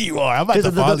know you are. I'm about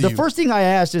to follow you. The first thing I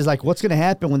asked is, like, what's going to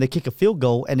happen when they kick a field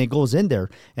goal and it goes in there?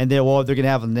 And they're going to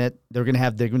have a net. They're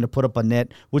going to put up a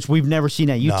net, which we've never seen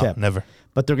at UTEP. No, never.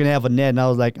 But they're going to have a net. And I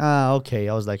was like, okay.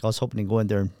 I was hoping to go in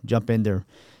there and jump in there,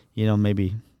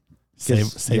 maybe.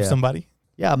 Save somebody?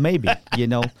 Yeah, maybe,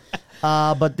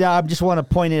 But I just want to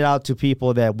point it out to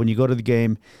people that when you go to the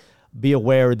game, be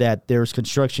aware that there's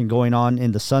construction going on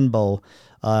in the Sun Bowl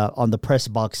on the press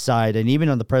box side, and even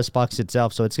on the press box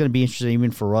itself. So it's going to be interesting even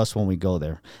for us when we go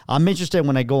there. I'm interested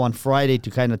when I go on Friday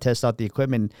to kind of test out the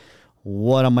equipment,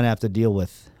 what I'm going to have to deal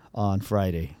with on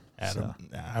Friday.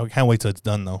 I can't wait till it's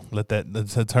done, though.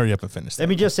 Let's hurry up and finish. Let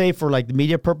me just say, for like the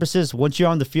media purposes, once you're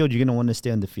on the field, you're going to want to stay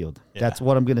on the field. Yeah. That's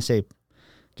what I'm going to say,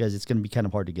 because it's going to be kind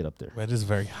of hard to get up there. But it is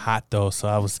very hot, though, so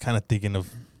I was kind of thinking of...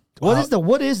 What is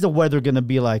the weather going to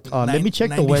be like? Let me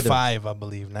check the weather. 95, I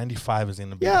believe. 95 is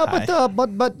going to be high.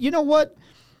 But you know what?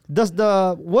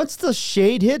 Once the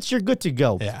shade hits, you're good to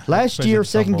go. Yeah, Last year,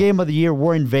 second game of the year,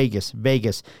 we're in Vegas.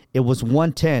 It was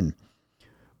 110.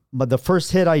 But the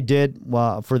first hit I did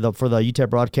for the UTEP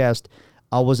broadcast,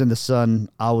 I was in the sun.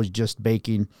 I was just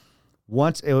baking.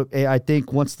 Once the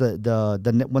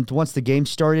game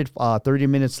started, 30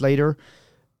 minutes later,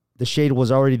 the shade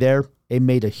was already there. It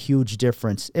made a huge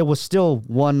difference. It was still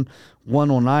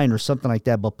 109 or something like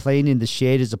that, but playing in the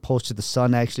shade as opposed to the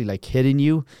sun actually like hitting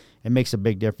you, it makes a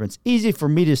big difference. Easy for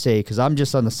me to say because I'm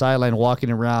just on the sideline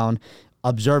walking around,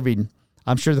 observing.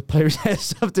 I'm sure the players have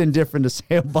something different to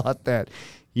say about that.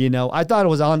 I thought it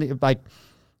was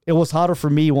it was hotter for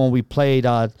me when we played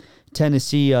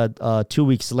Tennessee 2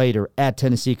 weeks later at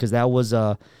Tennessee, because that was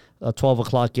a 12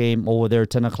 o'clock game over there,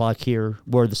 10 o'clock here,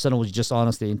 where the sun was just on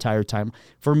us the entire time.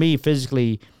 For me,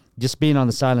 physically, just being on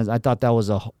the sidelines, I thought that was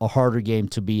a harder game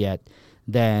to be at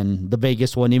than the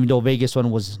Vegas one, even though Vegas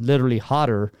one was literally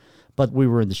hotter, but we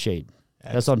were in the shade.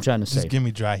 That's what I'm trying to say. Just give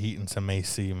me dry heat and some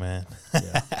AC, man.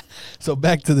 Yeah. So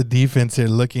back to the defense here,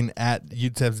 looking at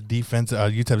UTEP's defense,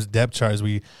 UTEP's depth chart as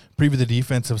we preview the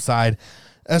defensive side.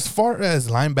 As far as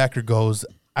linebacker goes,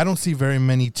 I don't see very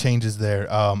many changes there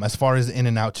as far as in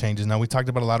and out changes. Now, we talked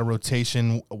about a lot of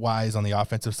rotation-wise on the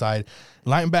offensive side.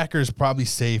 Linebacker is probably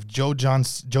safe. Joe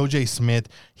J. Smith,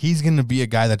 he's going to be a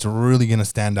guy that's really going to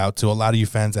stand out to a lot of you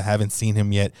fans that haven't seen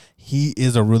him yet. He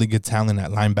is a really good talent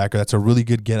at linebacker. That's a really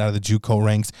good get out of the JUCO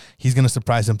ranks. He's going to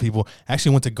surprise some people.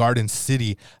 Actually went to Garden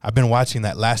City. I've been watching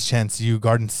that Last Chance U.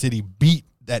 Garden City beat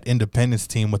that Independence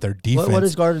team with their defense. What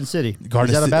is Garden City?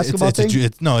 Garden is that a basketball thing?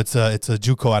 It's a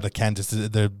JUCO out of Kansas.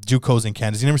 The JUCO's in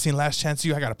Kansas. You never seen Last Chance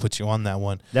U? I got to put you on that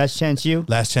one. Last Chance U?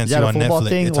 Last Chance U on Netflix.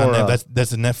 Thing, it's on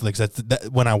that's a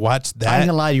Netflix. When I watched that. I ain't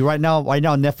gonna lie to you. Right now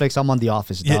Netflix, I'm on The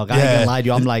Office, dog. I ain't gonna lie to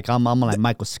you. I'm like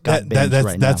Michael Scott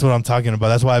that's what I'm talking about.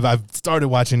 That's why I've started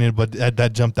watching it, but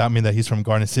that jumped out at me that he's from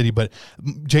Garden City. But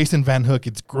Jason Van Hook,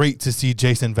 it's great to see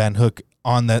Jason Van Hook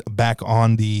back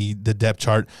on the depth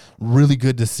chart. Really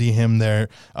good to see him there.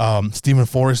 Stephen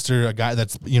Forrester, a guy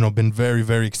that's been very,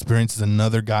 very experienced, is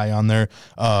another guy on there.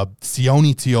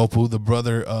 Sione Tiopu, the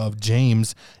brother of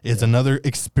James, is another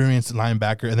experienced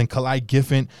linebacker. And then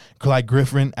Kalai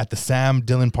Griffin at the Sam,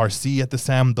 Dylan Parsi at the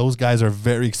Sam. Those guys are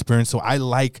very experienced. So I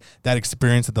like that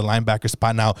experience at the linebacker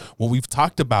spot. Now, what we've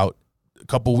talked about a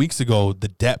couple weeks ago, the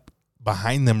depth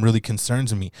behind them really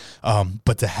concerns me.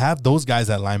 But to have those guys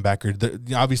at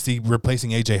linebacker, obviously replacing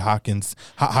AJ Hotchkins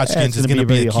is going to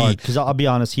be a key. Because I'll be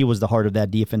honest, he was the heart of that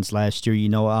defense last year.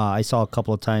 I saw a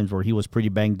couple of times where he was pretty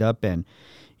banged up and,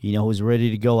 was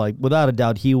ready to go. Like, without a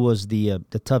doubt, he was the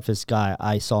toughest guy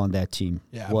I saw on that team.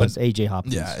 Was AJ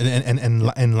Hopkins. Yeah, and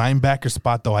linebacker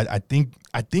spot though, I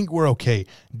think we're okay.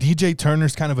 DJ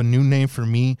Turner's kind of a new name for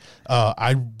me.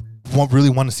 I really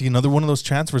want to see another one of those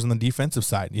transfers on the defensive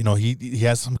side. He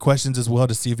has some questions as well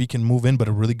to see if he can move in, but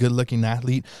a really good looking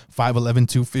athlete, 5'11",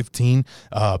 215,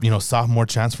 sophomore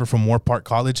transfer from Moore Park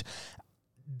College.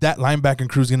 That linebacking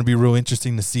crew is going to be real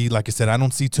interesting to see. Like I said, I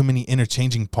don't see too many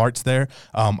interchanging parts there.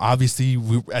 Obviously,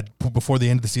 before the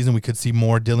end of the season, we could see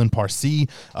more Dylan Parsi.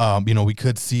 We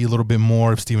could see a little bit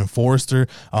more of Stephen Forrester,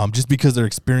 just because they're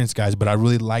experienced guys. But I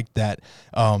really like that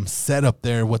setup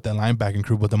there with that linebacking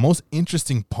crew. But the most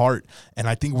interesting part, and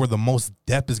I think where the most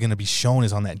depth is going to be shown,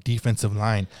 is on that defensive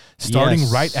line. Starting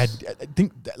right at, I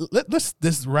think,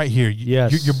 this right here.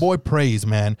 Yes. Your boy Praise,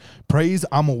 man. Praise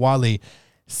Amawale.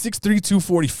 6'3",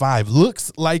 245, looks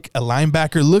like a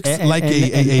linebacker, looks like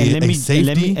a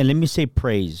safety. And let me say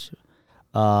Praise.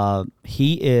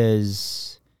 He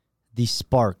is the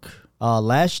spark.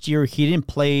 Last year, he didn't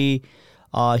play.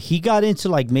 He got into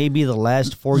maybe the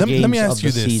last four games of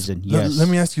the season. Yes. Let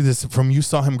me ask you this. From you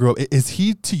saw him grow, is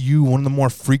he to you one of the more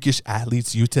freakish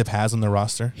athletes UTEP has on the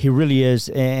roster? He really is.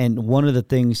 And one of the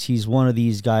things, he's one of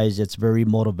these guys that's very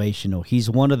motivational. He's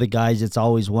one of the guys that's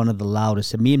always one of the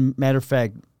loudest. Matter of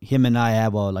fact, him and I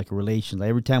have a relation. Like,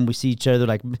 every time we see each other,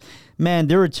 man,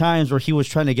 there were times where he was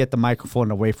trying to get the microphone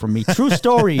away from me. True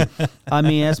story.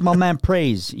 That's my man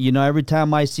Praise. Every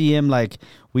time I see him,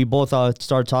 we both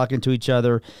start talking to each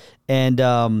other.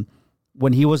 And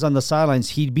when he was on the sidelines,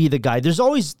 he'd be the guy. There's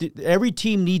always, every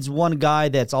team needs one guy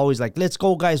that's always like, let's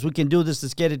go, guys, we can do this.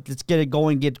 Let's get it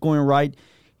going, get going right.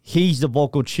 He's the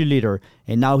vocal cheerleader,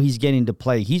 and now he's getting to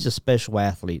play. He's a special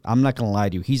athlete. I'm not going to lie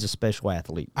to you. He's a special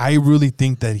athlete. I really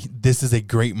think that this is a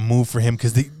great move for him,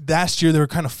 because last year they were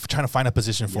kind of trying to find a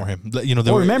position for him.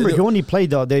 Remember, he only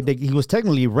played, he was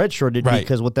technically redshirted, right?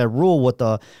 Because with that rule,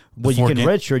 you can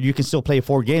redshirt, you can still play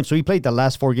 4 games. So he played the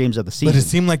last 4 games of the season. But it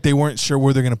seemed like they weren't sure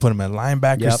where they're going to put him at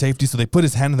linebacker, safety, so they put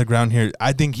his hand on the ground here.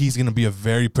 I think he's going to be a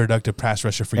very productive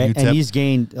rusher for UTEP. And he's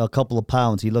gained a couple of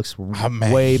pounds. He looks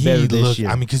way better this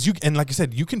year. Because like I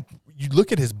said, you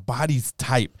look at his body's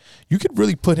type, you could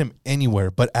really put him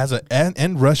anywhere. But as an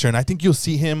end rusher, and I think you'll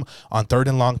see him on 3rd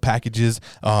and long packages.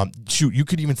 You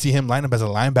could even see him line up as a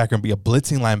linebacker and be a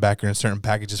blitzing linebacker in certain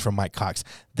packages from Mike Cox.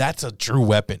 That's a true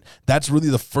weapon. That's really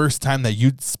the first time that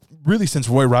since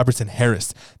Roy Robertson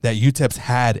Harris, that UTEP's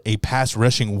had a pass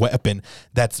rushing weapon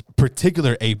that's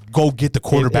particular, a go get the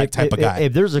quarterback type of guy.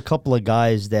 If there's a couple of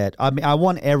guys that, I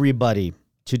want everybody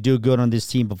to do good on this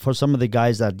team, but for some of the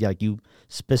guys that you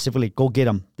specifically, go get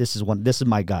them. This is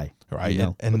my guy. Right,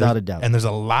 and without a doubt. And there's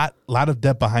a lot of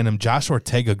depth behind him. Josh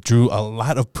Ortega drew a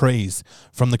lot of praise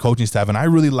from the coaching staff, and I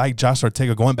really like Josh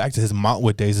Ortega going back to his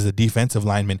Montwood days as a defensive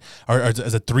lineman or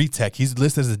as a 3-tech. He's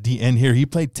listed as a DN here. He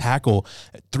played tackle,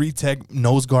 3-tech,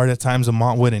 nose guard at times in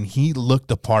Montwood, and he looked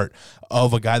the part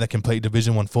of a guy that can play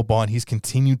Division I football, and he's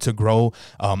continued to grow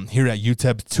here at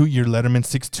UTEP. 2-year letterman,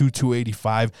 6'2",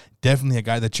 285. Definitely a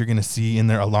guy that you're going to see in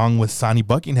there, along with Sonny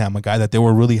Buckingham, a guy that they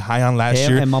were really high on last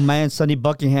year. And my man Sonny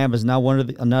Buckingham is now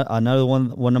another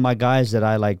one of my guys that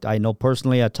I like. I know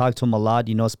personally. I talked to him a lot.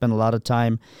 Spent a lot of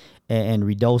time. And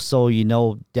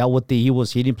Ridoso, dealt with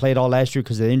he didn't play it all last year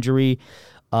because of injury.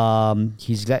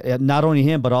 He's got not only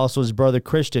him but also his brother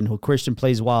Christian, who Christian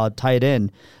plays tight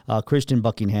end. Christian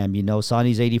Buckingham,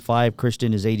 Sonny's 85,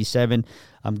 Christian is 87.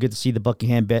 Good to see the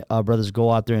Buckingham brothers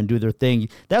go out there and do their thing.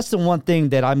 That's the one thing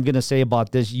that I'm gonna say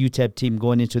about this UTEP team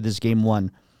going into this game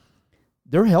 1.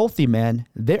 They're healthy, man.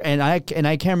 And I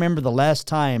can't remember the last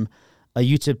time a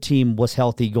UTEP team was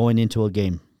healthy going into a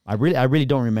game. I really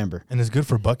don't remember. And it's good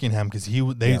for Buckingham because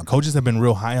coaches have been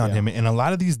real high on him. And a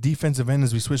lot of these defensive ends,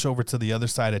 as we switch over to the other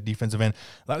side at defensive end,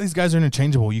 a lot of these guys are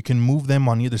interchangeable. You can move them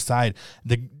on either side.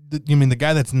 The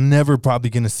guy that's never probably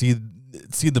going to see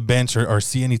the bench or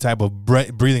see any type of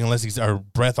breathing or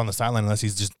breath on the sideline unless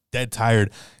he's just dead tired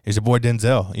is your boy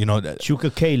Denzel. Chuka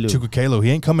Kalu. He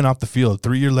ain't coming off the field.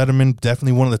 3-year Letterman,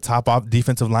 definitely one of the top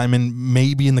defensive linemen,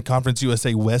 maybe in the Conference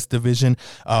USA West division.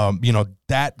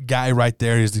 That guy right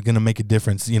there is going to make a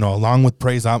difference. Along with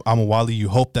Praise Amawali, you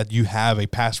hope that you have a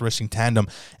pass rushing tandem,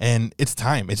 and it's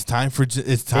time. If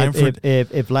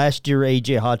last year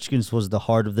AJ Hodgkins was the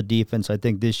heart of the defense, I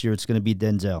think this year it's going to be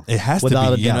Denzel. It has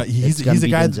without to be. A doubt. He's a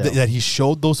guy that he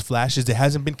showed those flashes. It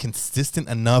hasn't been consistent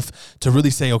enough to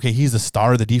really say, okay, he's the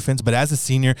star of the defense. But as a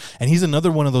senior, and he's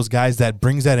another one of those guys that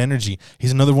brings that energy.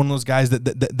 He's another one of those guys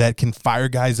that can fire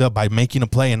guys up by making a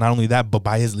play, and not only that, but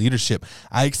by his leadership.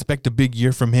 I expect a big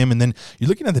year from him. And then you're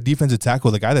looking at the defensive tackle,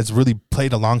 the guy that's really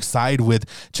played alongside with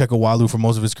Chekawalu for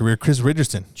most of his career, Chris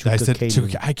Richardson.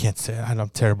 I can't say it. I'm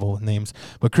terrible with names.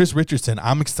 But Chris Richardson,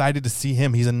 I'm excited to see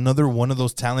him. He's another one of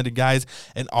those talented guys,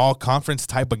 an all-conference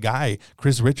type of guy.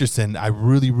 Chris Richardson, I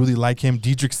really, really like him.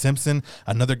 Dedrick Simpson,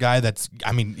 another guy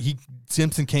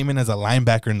Simpson came in as a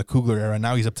linebacker in the Kugler era.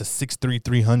 Now he's up to 6'3",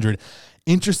 300.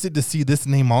 Interested to see this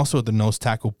name also at the nose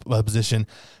tackle position.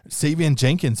 Savion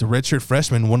Jenkins, a redshirt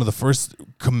freshman, one of the first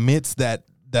commits that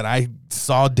I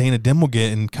saw Dana Dimel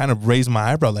get and kind of raised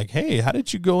my eyebrow like, hey, how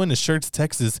did you go into Schertz,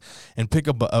 Texas and pick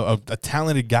up a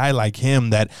talented guy like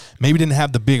him that maybe didn't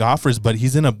have the big offers, but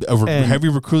he's in a heavy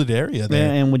recruited area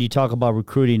there. And when you talk about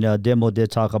recruiting, Dimel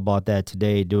did talk about that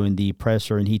today during the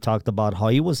presser, and he talked about how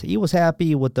he was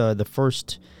happy with the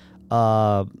first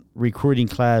recruiting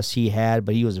class he had,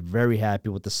 but he was very happy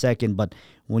with the second. But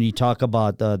when you talk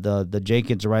about the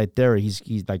Jenkins right there, he's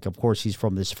like, of course, he's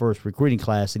from this first recruiting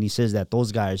class, and he says that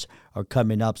those guys are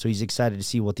coming up, so he's excited to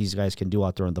see what these guys can do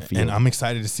out there on the field. And I'm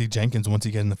excited to see Jenkins once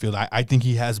he gets in the field. I think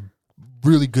he has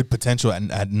really good potential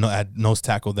at nose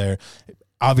tackle there.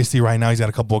 Obviously, right now, he's got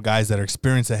a couple of guys that are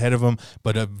experienced ahead of him,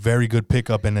 but a very good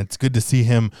pickup, and it's good to see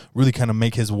him really kind of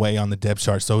make his way on the depth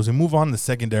chart. So as we move on to the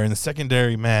secondary, and the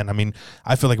secondary, man, I mean,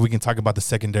 I feel like we can talk about the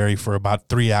secondary for about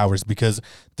 3 hours because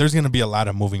there's going to be a lot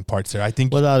of moving parts there. I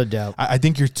think, without a doubt, I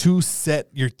think your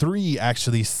three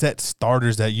actually set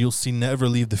starters that you'll see never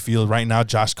leave the field right now.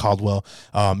 Josh Caldwell,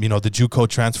 the JUCO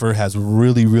transfer has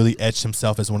really, really etched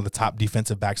himself as one of the top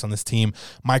defensive backs on this team.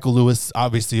 Michael Lewis,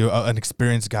 obviously an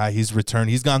experienced guy. He's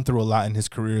returned. He's gone through a lot in his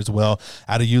career as well.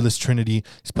 Out of Euless Trinity,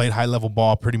 he's played high-level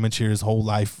ball pretty much here his whole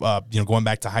life. Going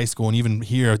back to high school, and even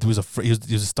here, he was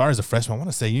a star as a freshman. I want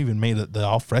to say he even made the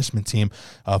all-freshman team,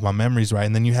 if my memory's right.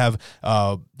 And then you have,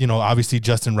 obviously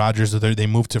Justin Rogers. They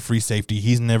moved to free safety.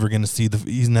 He's never going to see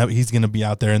he's going to be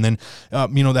out there. And then,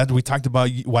 that we talked about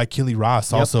Waikili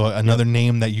Ross, also another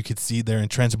name that you could see there in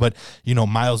trends. But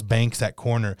Miles Banks at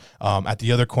corner, at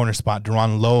the other corner spot,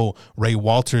 Deron Lowe, Ray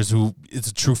Walters, who is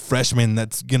a true freshman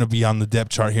that's going to be on the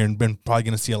depth chart here and been probably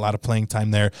going to see a lot of playing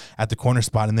time there at the corner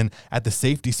spot. And then at the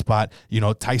safety spot,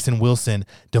 Tyson Wilson,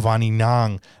 Devani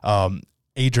Nang,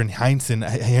 Adrian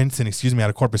Heinsohn, out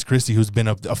of Corpus Christi, who's been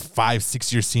a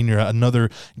 5-6 year senior, another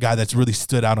guy that's really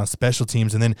stood out on special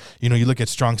teams. And then, you look at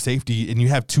strong safety and you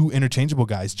have two interchangeable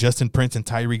guys, Justin Prince and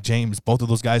Tyreek James. Both of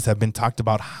those guys have been talked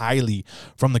about highly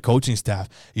from the coaching staff.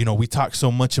 We talk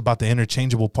so much about the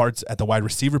interchangeable parts at the wide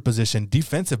receiver position,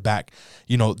 defensive back.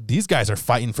 These guys are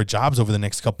fighting for jobs over the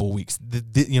next couple of weeks,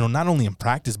 not only in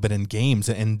practice, but in games.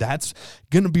 And that's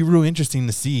going to be real interesting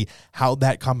to see how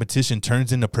that competition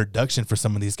turns into production for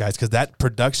some of these guys, because that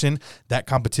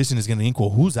competition is going to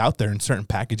equal who's out there in certain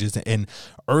packages. And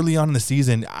early on in the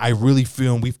season, I really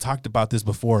feel, and we've talked about this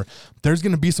before, there's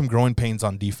going to be some growing pains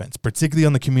on defense, particularly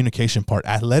on the communication part.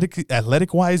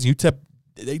 Athletic wise, UTEP,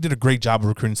 they did a great job of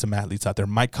recruiting some athletes out there.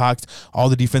 Mike Cox, all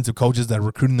the defensive coaches that are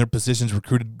recruiting their positions,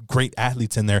 recruited great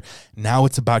athletes in there. Now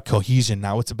it's about cohesion.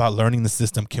 Now it's about learning the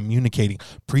system, communicating,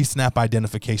 pre-snap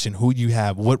identification, who you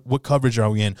have, what coverage are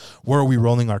we in, where are we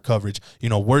rolling our coverage,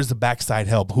 where's the backside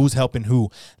help, who's helping who.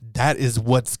 That is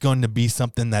what's going to be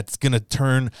something that's going to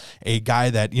turn a guy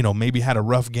that, maybe had a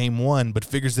rough game one, but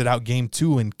figures it out game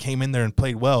two and came in there and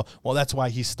played well. Well, that's why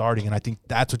he's starting, and I think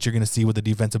that's what you're going to see with the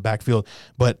defensive backfield.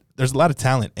 But there's a lot of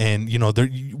talent, and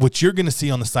what you're going to see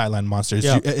on the sideline, Monsters,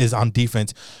 is on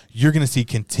defense. You're going to see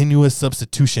continuous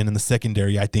substitution in the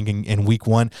secondary. I think in week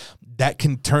one, that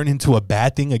can turn into a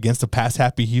bad thing against a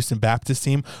pass-happy Houston Baptist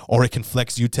team, or it can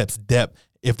flex UTEP's depth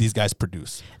if these guys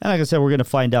produce. And like I said, we're going to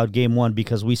find out game one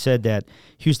because we said that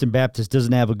Houston Baptist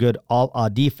doesn't have a good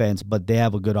defense, but they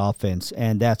have a good offense.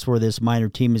 And that's where this minor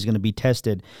team is going to be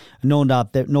tested. No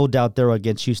doubt they're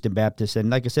against Houston Baptist. And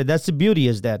like I said, that's the beauty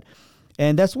is that,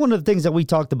 and that's one of the things that we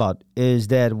talked about, is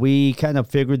that we kind of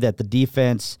figured that the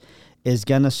defense is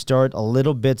going to start a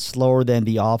little bit slower than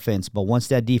the offense. But once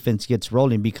that defense gets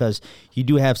rolling, because you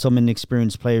do have some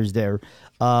inexperienced players there.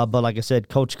 But like I said,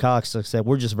 Coach Cox, like I said,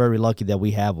 we're just very lucky that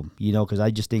we have him, because I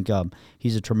just think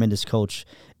he's a tremendous coach,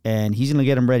 and he's going to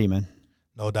get him ready, man.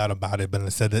 No doubt about it. But I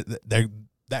said that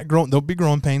there'll be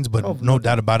growing pains, but no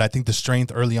doubt about it. I think the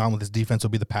strength early on with this defense will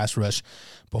be the pass rush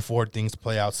before things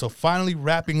play out. So finally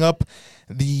wrapping up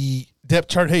the depth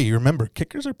chart. Hey, you remember,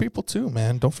 kickers are people too,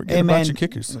 man. Don't forget about your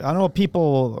kickers. I know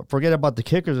people forget about the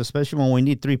kickers, especially when we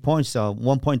need 3 points,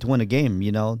 1 point to win a game.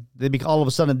 They all of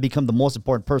a sudden become the most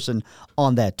important person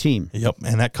on that team. Yep,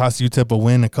 and that cost UTEP a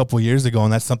win a couple years ago,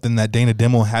 and that's something that Dana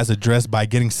Dimel has addressed by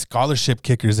getting scholarship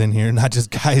kickers in here, not just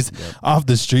guys off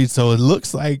the street. So it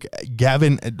looks like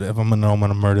Gavin, if I'm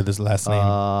gonna murder this last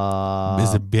name.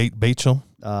 Is it Bachel?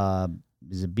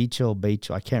 Is it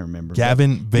Bachel? I can't remember.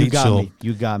 Gavin Bachel.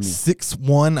 You got me. 6'1",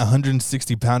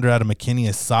 160-pounder out of McKinney,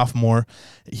 a sophomore.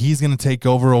 He's going to take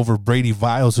over Brady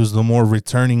Viles, who's the more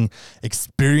returning,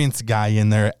 experienced guy in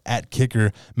there at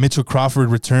kicker. Mitchell Crawford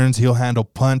returns. He'll handle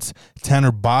punts.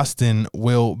 Tanner Boston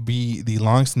will be the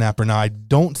long snapper. Now, I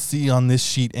don't see on this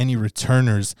sheet any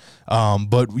returners,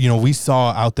 but, we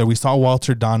saw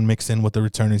Walter Don mix in with the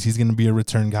returners. He's going to be a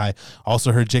return guy.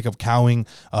 Also heard Jacob Cowing,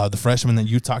 the freshman that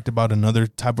you talked about, another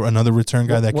return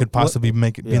guy that could possibly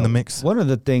be in the mix. One of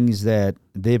the things that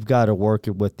they've got to work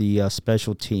with the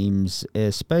special teams,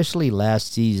 especially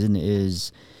last season,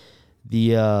 is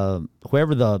the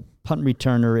whoever the punt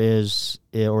returner is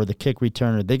or the kick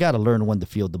returner, they got to learn when to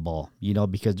field the ball.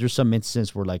 Because there's some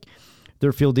instances where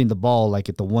they're fielding the ball like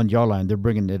at the 1 yard line, they're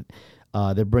bringing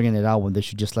it out when they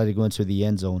should just let it go into the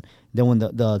end zone. Then when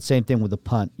the same thing with the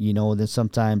punt, then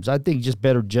sometimes I think just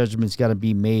better judgment's got to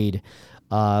be made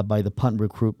by the punt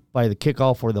recruit, by the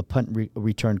kickoff or the punt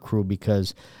return crew,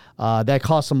 because that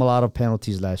cost them a lot of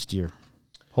penalties last year.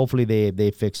 Hopefully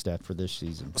they fix that for this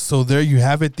season. So there you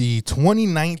have it, the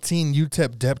 2019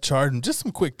 UTEP depth chart, and just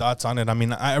some quick thoughts on it. I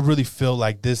mean, I really feel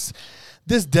like this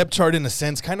depth chart, in a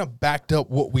sense, kind of backed up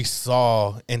what we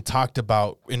saw and talked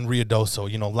about in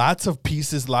Ruidoso. Lots of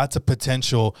pieces, lots of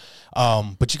potential,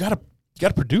 but you got to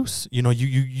produce.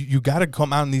 You got to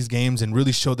come out in these games and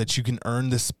really show that you can earn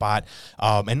this spot,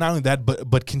 and not only that,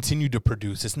 but continue to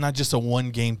produce. It's not just a 1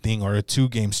 game thing or a 2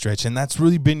 game stretch, and that's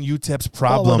really been UTEP's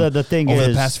problem. The thing over is,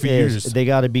 the past few years. They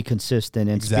got to be consistent.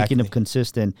 And Exactly. Speaking of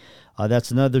consistent, that's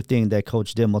another thing that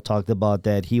Coach Dimel talked about,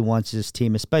 that he wants his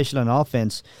team, especially on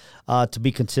offense, to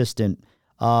be consistent.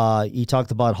 He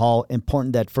talked about how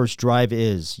important that first drive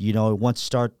is. It wants to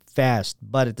start fast,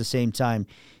 but at the same time,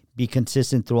 be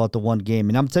consistent throughout the 1 game.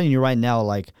 And I'm telling you right now,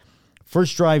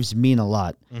 first drives mean a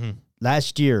lot. Mm-hmm.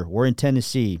 Last year, we're in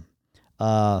Tennessee,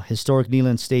 historic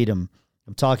Neyland Stadium.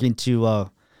 I'm talking to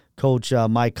Coach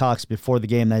Mike Cox before the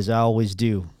game, as I always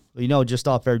do. Just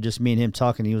off air, just me and him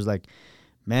talking. He was like,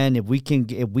 man, if we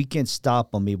can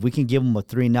stop them, if we can give them a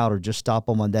 3-and-out or just stop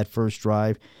them on that first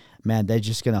drive, man, they're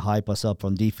just going to hype us up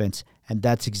on defense. And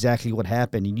that's exactly what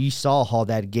happened. And you saw how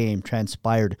that game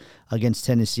transpired against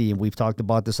Tennessee. And we've talked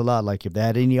about this a lot. If they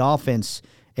had any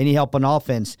help on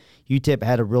offense, UTEP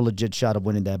had a real legit shot of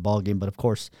winning that ball game. But, of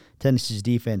course, Tennessee's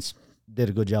defense did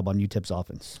a good job on UTEP's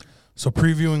offense. So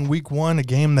previewing week 1, a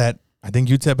game that I think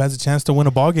UTEP has a chance to win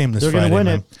a ball game this Friday. They're going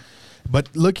to win it.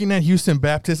 But looking at Houston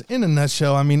Baptist, in a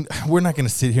nutshell, I mean, we're not going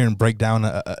to sit here and break down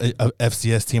a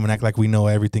FCS team and act like we know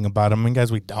everything about them. I mean,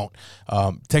 guys, we don't.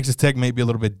 Texas Tech may be a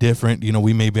little bit different.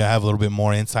 We maybe have a little bit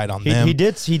more insight on them. He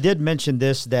did mention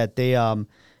this, that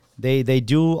they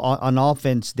do on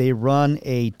offense. They run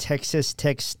a Texas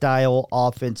Tech style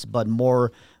offense, but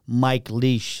more Mike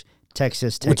Leach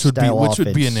Texas Tech style offense. Which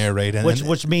would be an air raid.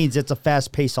 Which means it's a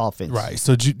fast-paced offense. Right.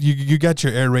 So you got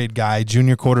your air raid guy,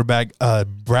 junior quarterback,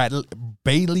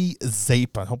 Bailey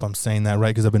Zape. I hope I'm saying that right,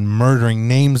 because I've been murdering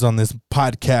names on this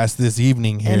podcast this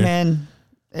evening here. Hey, man,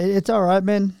 it's all right,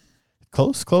 man.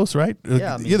 Close, right?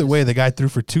 Yeah, Either way, the guy threw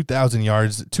for 2,000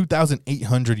 yards,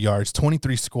 2,800 yards,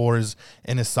 23 scores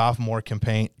in his sophomore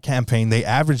campaign. They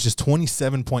averaged just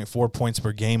 27.4 points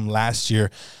per game last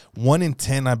year. 1 in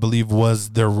 10, I believe, was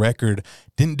their record.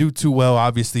 Didn't do too well,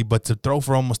 obviously, but to throw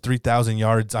for almost 3,000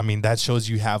 yards, I mean, that shows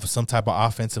you have some type of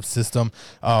offensive system.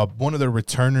 One of the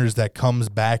returners that comes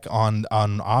back on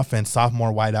offense,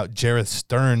 sophomore wideout Jareth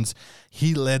Stearns,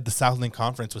 he led the Southland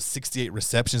Conference with 68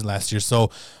 receptions last year.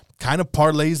 So kind of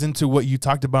parlays into what you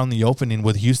talked about in the opening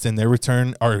with Houston. They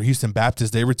return, or Houston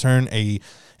Baptist, they return a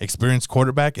experienced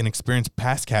quarterback and experienced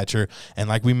pass catcher. And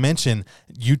like we mentioned,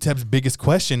 UTEP's biggest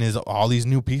question is all these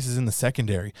new pieces in the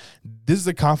secondary. This is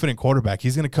a confident quarterback.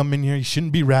 He's going to come in here. He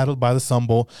shouldn't be rattled by the Sun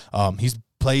Bowl. He's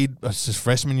played his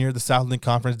freshman year at the Southland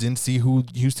Conference. Didn't see who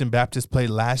Houston Baptist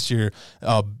played last year,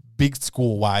 big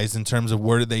school wise, in terms of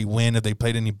where did they win, if they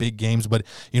played any big games. But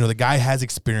the guy has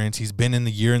experience. He's been in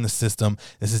the year in the system.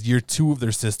 This is year 2 of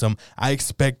their system. I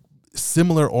expect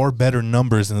similar or better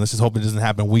numbers, and let's just hope it doesn't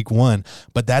happen week 1.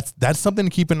 But that's something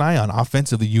to keep an eye on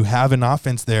offensively. You have an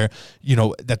offense there,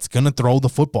 that's going to throw the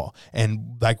football.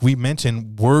 And like we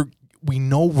mentioned, we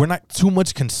know we're not too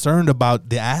much concerned about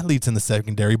the athletes in the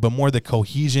secondary, but more the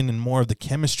cohesion and more of the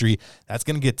chemistry that's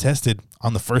going to get tested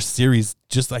on the first series,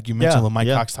 just like you mentioned with Mike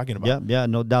Cox talking about. Yeah,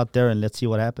 no doubt there, and let's see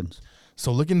what happens.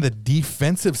 So looking at the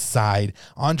defensive side,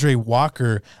 Andre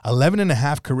Walker,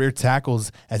 11.5 career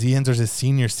tackles as he enters his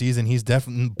senior season. He's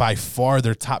definitely by far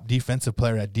their top defensive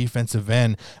player at defensive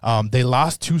end. They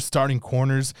lost 2 starting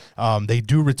corners. They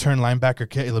do return linebacker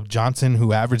Caleb Johnson,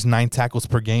 who averaged 9 tackles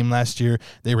per game last year.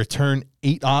 They return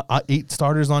 8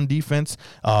 starters on defense.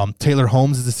 Taylor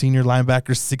Holmes is a senior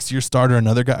linebacker, 6-year starter,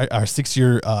 another guy, or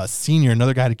 6-year senior,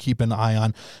 another guy to keep an eye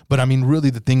on. But I mean,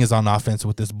 really, the thing is on offense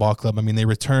with this ball club. I mean, they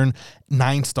return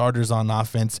 9 starters on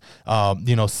offense.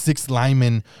 6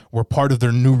 linemen were part of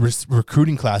their new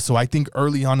recruiting class. So I think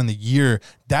early on in the year,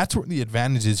 that's where the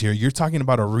advantage is here. You're talking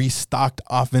about a restocked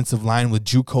offensive line with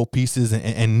JUCO pieces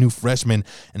and new freshmen.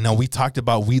 And now we talked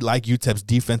about we like UTEP's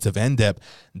defensive end depth.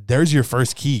 There's your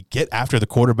first key. Get after the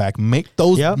quarterback. Make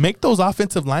those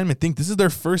offensive linemen think this is their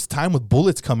first time with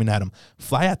bullets coming at them.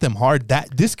 Fly at them hard.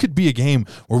 This could be a game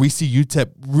where we see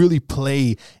UTEP really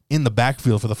play in the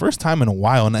backfield for the first time in a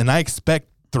while. And I expect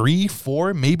 3,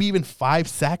 4, maybe even 5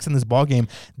 sacks in this ball game.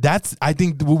 I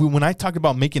think when I talk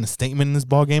about making a statement in this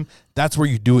ball game, that's where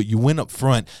you do it. You win up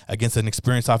front against an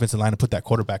experienced offensive line and put that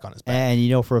quarterback on his back.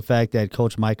 And for a fact that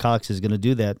Coach Mike Cox is going to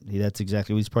do that. That's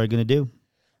exactly what he's probably going to do.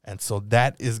 And so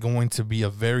that is going to be a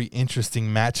very interesting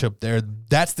matchup there.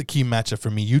 That's the key matchup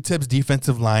for me. UTEP's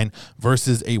defensive line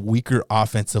versus a weaker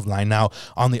offensive line. Now,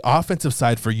 on the offensive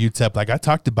side for UTEP, like I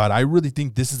talked about, I really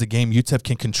think this is a game UTEP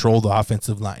can control the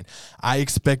offensive line. I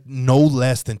expect no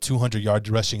less than 200 yards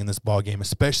rushing in this ball game,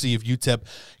 especially if UTEP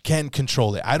can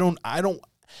control it.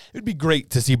 It'd be great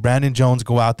to see Brandon Jones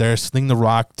go out there, sling the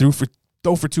rock, throw for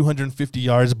 250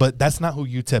 yards, but that's not who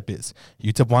UTEP is.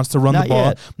 UTEP wants to run the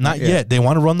ball. Not yet. They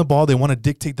want to run the ball. They want to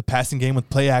dictate the passing game with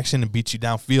play action and beat you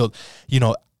downfield.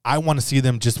 I want to see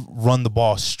them just run the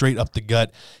ball straight up the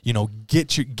gut.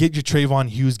 Get your Trayvon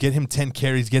Hughes, get him 10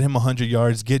 carries, get him 100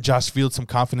 yards, get Josh Fields some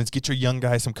confidence, get your young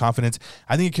guys some confidence.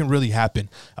 I think it can really happen.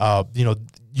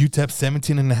 UTEP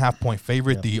 17.5-point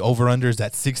favorite. Yeah. The over-under is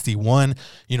at 61.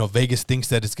 Vegas thinks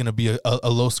that it's going to be a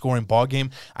low-scoring ball game.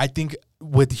 I think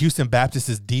with Houston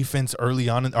Baptist's defense early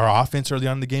on, or offense early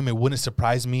on in the game, it wouldn't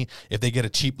surprise me if they get a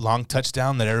cheap long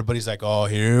touchdown that everybody's like, oh,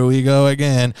 here we go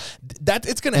again.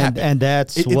 It's going to happen. And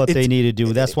that's what they need to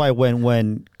do. That's why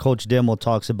when Coach Demo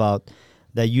talks about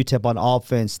that UTEP on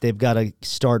offense, they've got to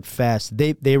start fast.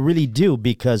 They really do,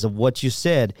 because of what you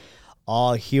said.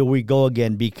 Oh, here we go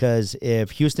again, because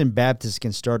if Houston Baptist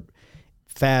can start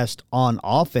fast on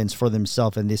offense for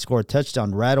themselves and they score a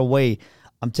touchdown right away,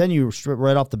 I'm telling you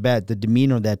right off the bat, the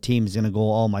demeanor of that team is going to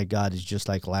go, oh, my God, it's just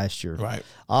like last year. Right.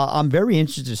 I'm very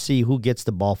interested to see who gets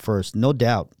the ball first, no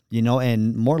doubt.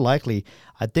 And more likely,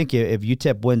 I think if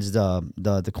UTEP wins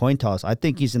the coin toss, I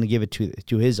think he's going to give it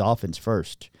to his offense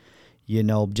first.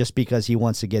 Just because he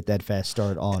wants to get that fast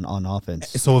start on offense.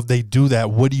 So if they do that,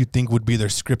 what do you think would be their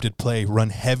scripted play?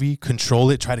 Run heavy, control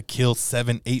it, try to kill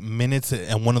 7-8 minutes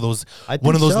and one of those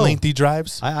lengthy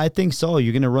drives? I think so.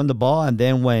 You're going to run the ball, and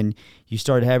then when you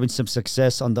start having some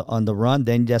success on the run,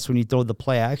 then that's when you throw the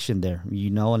play action there,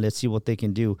 and let's see what they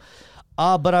can do.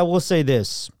 But I will say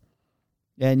this,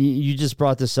 and you just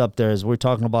brought this up there as we're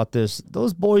talking about this.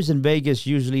 Those boys in Vegas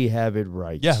usually have it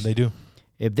right. Yeah, they do.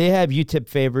 If they have UTEP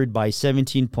favored by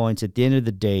 17 points at the end of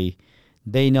the day,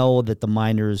 they know that the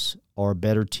Miners are a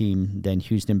better team than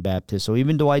Houston Baptist. So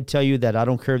even though I tell you that I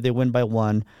don't care if they win by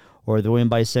 1 or they win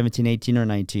by 17, 18, or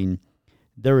 19,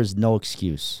 there is no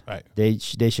excuse. Right. They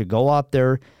should go out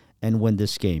there and win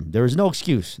this game. There is no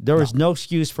excuse. There is no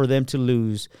excuse for them to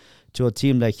lose to a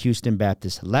team like Houston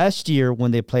Baptist. Last year when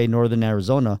they played Northern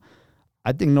Arizona,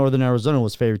 I think Northern Arizona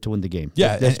was favored to win the game.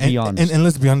 Yeah, let's be honest. And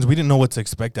let's be honest, we didn't know what to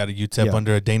expect out of UTEP Yeah.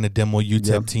 under a Dana Dimel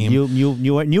UTEP team.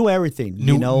 Knew everything.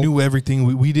 Knew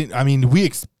everything. We didn't. I mean,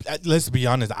 let's be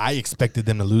honest. I expected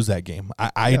them to lose that game.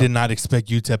 I did not expect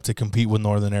UTEP to compete with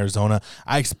Northern Arizona.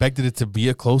 I expected it to be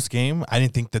a close game. I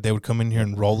didn't think that they would come in here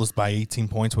and roll us by 18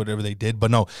 points, whatever they did.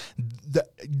 But no,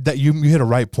 that you hit a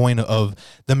right point of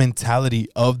the mentality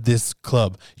of this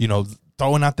club. You know,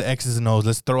 throwing out the X's and O's.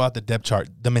 Let's throw out the depth chart.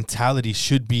 The mentality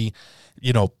should be,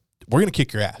 you know, we're going to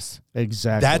kick your ass.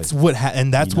 Exactly. That's what,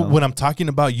 when I'm talking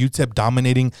about UTEP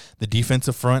dominating the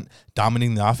defensive front,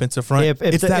 dominating the offensive front,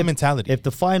 it's that mentality. If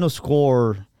the final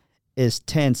score is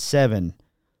 10-7,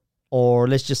 or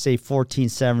let's just say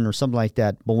 14-7 or something like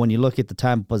that, but when you look at the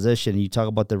time of possession and you talk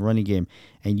about the running game,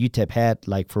 and UTEP had,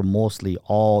 like, for mostly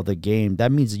all the game,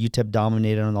 that means that UTEP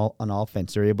dominated on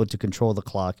offense. They're able to control the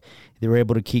clock. They were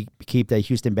able to keep that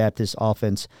Houston Baptist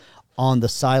offense on the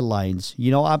sidelines.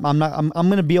 You know, I'm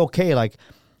going to be okay. Like,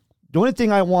 the only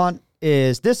thing I want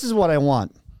is, this is what I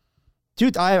want.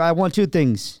 I want two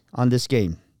things on this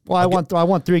game. Well, I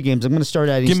want three games. I'm going to start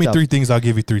adding Give me stuff. 3 things. I'll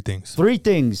give you 3 things. 3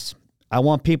 things. I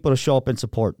want people to show up and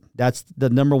support. That's the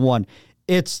number one.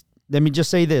 Let me just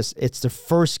say this. It's the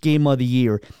first game of the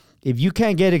year. If you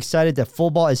can't get excited that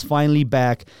football is finally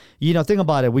back, you know, think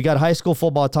about it. We got high school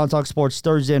football, Town Talk Sports,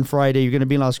 Thursday and Friday. You're going to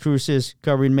be in Las Cruces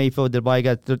covering Mayfield. I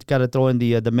got to throw in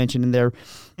the mention in there.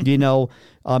 You know,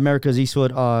 America's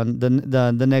Eastwood on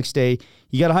the next day.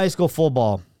 You got a high school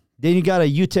football. Then you got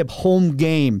a UTEP home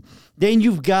game. Then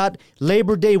you've got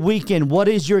Labor Day weekend. What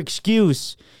is your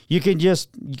excuse? You can just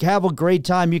have a great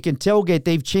time. You can tailgate.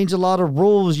 They've changed a lot of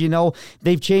rules. You know,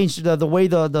 they've changed the way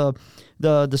the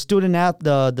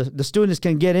students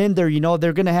can get in there. You know,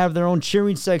 they're gonna have their own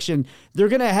cheering section. They're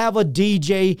gonna have a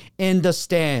DJ in the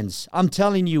stands. I'm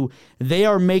telling you, they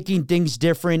are making things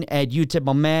different at UTEP.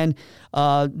 My man,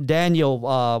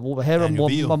 Daniel, head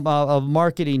of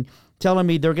marketing, telling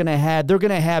me there's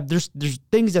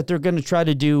things that they're gonna try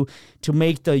to do to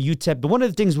make the UTEP. But one of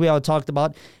the things we all talked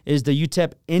about is the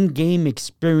UTEP in-game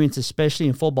experience, especially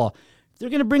in football.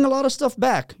 They're gonna bring a lot of stuff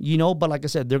back, you know. But like I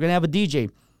said, they're gonna have a DJ.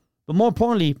 But more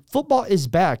importantly, football is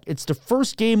back. It's the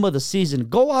first game of the season.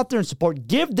 Go out there and support.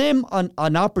 Give them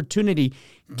an opportunity.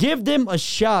 Give them a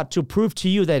shot to prove to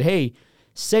you that, hey,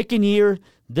 second year,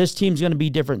 this team's going to be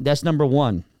different. That's number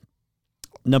one.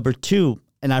 Number two,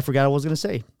 and I forgot what I was going to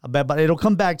say, but it'll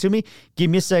come back to me. Give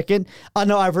me a second. Oh,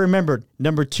 no, I've remembered.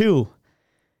 Number two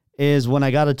is when I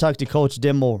got to talk to Coach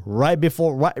Dimel right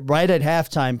at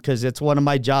halftime, because it's one of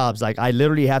my jobs. Like, I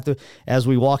literally have to, as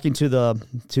we walk into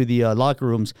the locker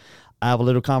rooms, I have a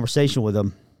little conversation with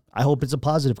them. I hope it's a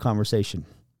positive conversation.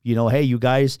 You know, hey, you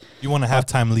guys. You want a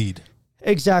halftime lead.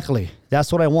 Exactly.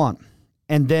 That's what I want.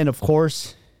 And then, of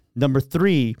course, number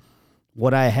three,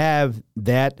 when I have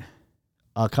that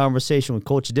conversation with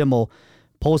Coach Dimel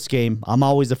post-game, I'm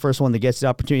always the first one that gets the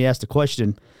opportunity to ask the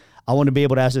question. I want to be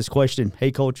able to ask this question.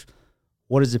 Hey, Coach,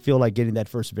 what does it feel like getting that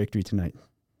first victory tonight?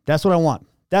 That's what I want.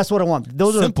 That's what I want.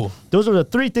 Simple. Those are the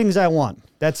 3 things I want.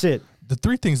 That's it. The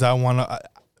 3 things I want to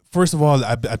first of all,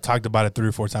 I've talked about it 3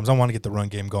 or 4 times. I want to get the run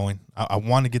game going. I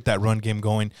want to get that run game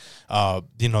going.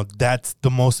 You know, that's the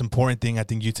most important thing I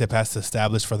think UTEP has to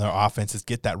establish for their offense is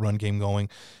get that run game going.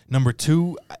 Number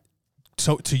 2,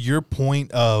 so to your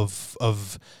point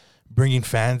of bringing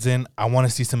fans in, I want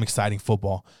to see some exciting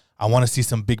football. I want to see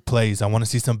some big plays. I want to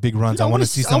see some big runs. I want to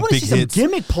see some big hits. Some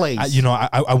gimmick plays.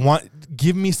 I want,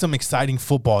 give me some exciting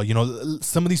football. You know,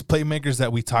 some of these playmakers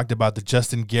that we talked about, the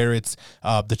Justin Garretts,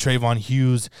 the Trayvon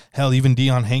Hughes, hell, even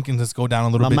Deion Hankins. Let's go down a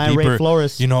little bit deeper. Ray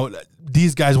Flores. You know,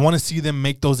 these guys want to see them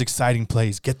make those exciting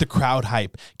plays, get the crowd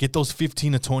hype, get those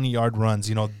 15 to 20-yard runs.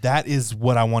 You know, that is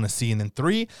what I want to see. And then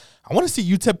 3, I want to see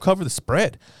UTEP cover the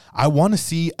spread. I want to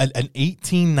see an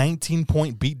 18,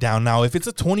 19-point beatdown. Now, if it's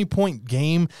a 20-point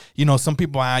game, you know, some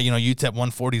people, UTEP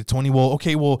 140 to 20. Well,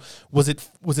 okay, well, was it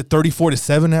 34 to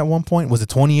 7 at one point? Was it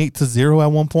 28 to 0 at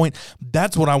one point?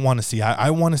 That's what I want to see. I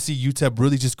want to see UTEP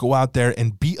really just go out there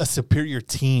and be a superior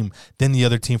team than the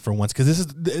other team for once. Because this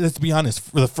is, let's be honest,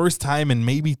 for the first time in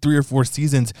maybe 3 or 4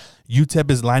 seasons, UTEP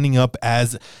is lining up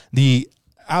as the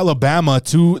Alabama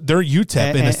to their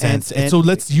UTEP in a sense. And so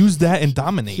let's use that and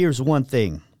dominate. Here's one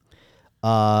thing.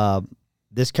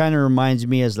 This kind of reminds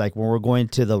me as like when we're going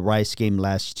to the Rice game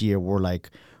last year, we're like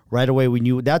right away we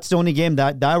knew that's the only game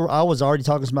that I was already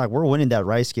talking smack. We're winning that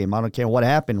Rice game. I don't care what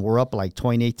happened. We're up like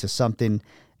 28 to something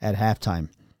at halftime.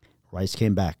 Rice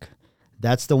came back.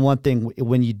 That's the one thing.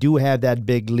 When you do have that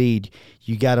big lead,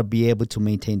 you got to be able to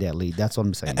maintain that lead. That's what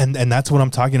I'm saying. And that's what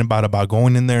I'm talking about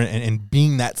going in there and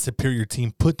being that superior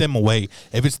team. Put them away.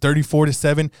 If it's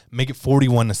 34-7, make it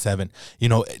 41-7. You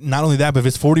know, not only that, but if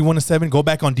it's 41-7, go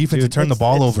back on defense and turn the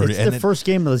ball over. It's the first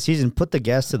game of the season. Put the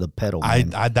gas to the pedal,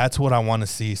 man. That's what I want to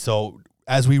see. So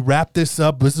as we wrap this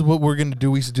up, this is what we're going to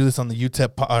do. We used to do this on the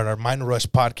UTEP, our Mind Rush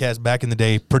podcast back in the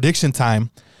day. Prediction time.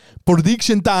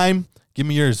 Give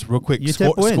me yours real quick.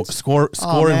 UTEP wins. Score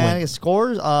and win.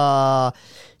 Scores.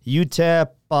 UTEP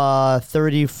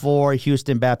 34,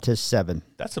 Houston Baptist 7.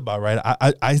 That's about right.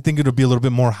 I think it'll be a little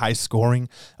bit more high scoring.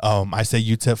 I say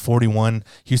UTEP 41,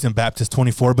 Houston Baptist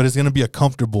 24, but it's going to be a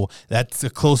comfortable. That's a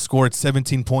close score. It's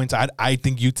 17 points. I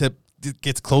think UTEP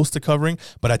gets close to covering,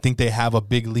 but I think they have a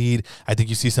big lead. I think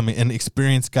you see some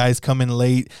inexperienced guys come in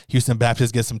late. Houston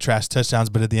Baptist gets some trash touchdowns,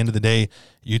 but at the end of the day,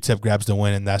 UTEP grabs the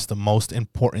win, and that's the most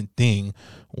important thing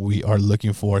we are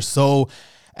looking for. So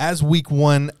as week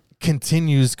 1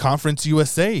 continues, Conference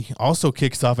USA also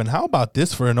kicks off. And how about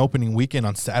this for an opening weekend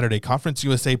on Saturday? Conference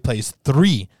USA plays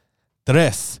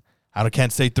tres. I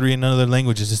can't say 3 in other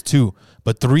languages, it's 2,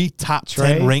 but 3 top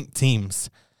 10 ranked teams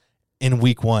in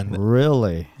week 1.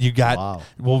 Really? You got,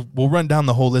 we'll run down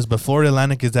the whole list, but Florida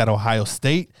Atlantic is at Ohio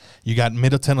State. You got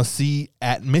Middle Tennessee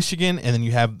at Michigan, and then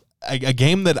you have a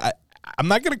game that I'm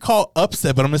not going to call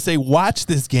upset, but I'm going to say watch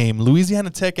this game. Louisiana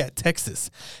Tech at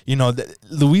Texas. You know,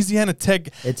 Louisiana Tech.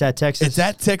 It's at Texas. It's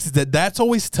at Texas. That's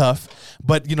always tough.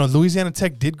 But, you know, Louisiana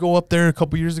Tech did go up there a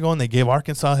couple years ago, and they gave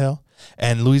Arkansas hell.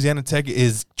 And Louisiana Tech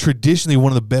is traditionally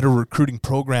one of the better recruiting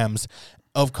programs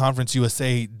of Conference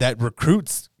USA that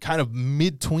recruits kind of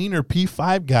mid-tweener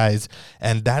P5 guys,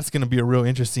 and that's going to be a real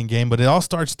interesting game. But it all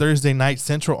starts Thursday night.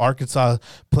 Central Arkansas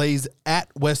plays at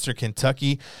Western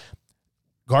Kentucky.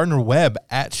 Gardner-Webb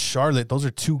at Charlotte. Those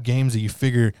are 2 games that you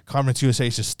figure Conference USA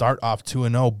should start off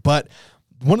 2-0. But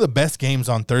one of the best games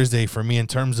on Thursday for me in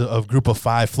terms of Group of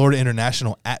 5, Florida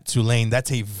International at Tulane.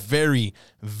 That's a very,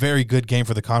 very good game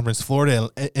for the conference. Florida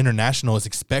International is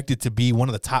expected to be one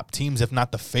of the top teams, if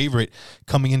not the favorite,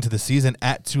 coming into the season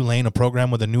at Tulane, a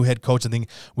program with a new head coach. I think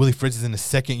Willie Fritz is in his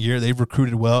 2nd year. They've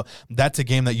recruited well. That's a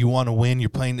game that you want to win. You're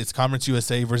playing, it's Conference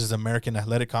USA versus American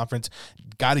Athletic Conference.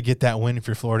 Got to get that win if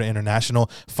you're Florida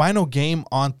International. Final game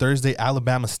on Thursday,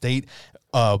 Alabama State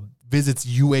visits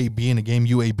UAB in a game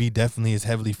UAB definitely is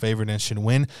heavily favored and should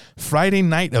win. Friday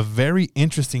night, a very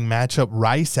interesting matchup.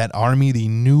 Rice at Army, the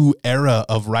new era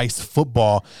of Rice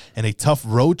football, and a tough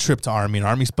road trip to Army. And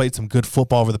Army's played some good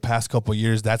football over the past couple of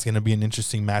years. That's going to be an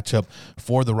interesting matchup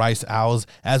for the Rice Owls.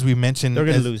 As we mentioned, they're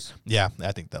going to lose. Yeah,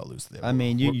 I think they'll lose. I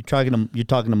mean, you're talking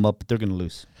them up, but they're going to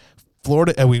lose.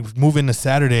 Florida, and we move into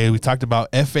Saturday. We talked about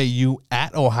FAU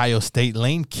at Ohio State.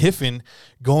 Lane Kiffin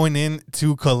going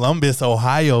into Columbus,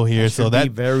 Ohio here. So that's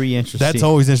very interesting. That's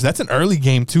always interesting. That's an early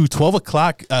game too. 12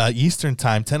 o'clock Eastern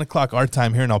time, 10 o'clock our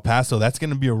time here in El Paso. That's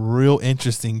going to be a real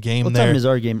interesting game. What time is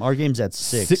our game? Our game's at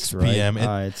 6 p.m. Right? All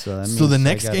right, so the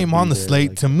next game on the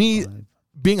slate, to me,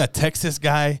 being a Texas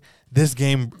guy, this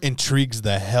game intrigues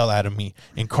the hell out of me.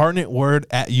 Incarnate Word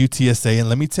at UTSA, and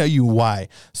let me tell you why.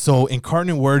 So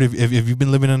Incarnate Word, if you've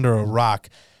been living under a rock,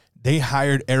 they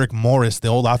hired Eric Morris, the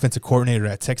old offensive coordinator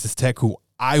at Texas Tech, who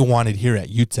I wanted here at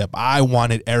UTEP. I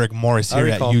wanted Eric Morris here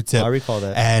at UTEP. I recall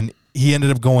that. And he ended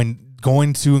up going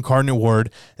to Incarnate Word.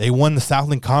 They won the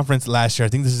Southland Conference last year. I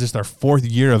think this is just our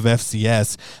 4th year of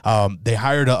FCS. They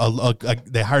hired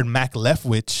they hired Mac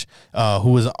Leftwich, who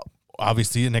was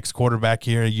obviously the next quarterback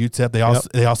here at UTEP.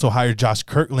 They also hired Josh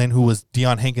Kirkland, who was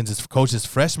Deion Hankins' coach's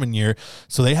freshman year.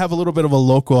 So they have a little bit of a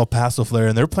local El Paso flair,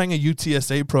 and they're playing a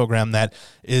UTSA program that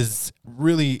is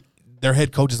really their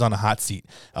head coach is on a hot seat.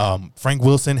 Frank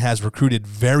Wilson has recruited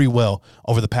very well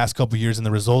over the past couple of years, and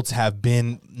the results have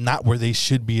been not where they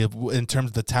should be in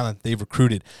terms of the talent they've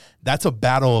recruited. That's a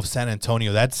battle of San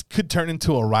Antonio. That could turn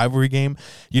into a rivalry game.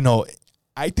 You know,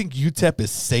 I think UTEP is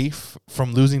safe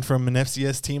from losing from an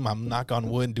FCS team. I'm knock on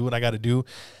wood and do what I got to do.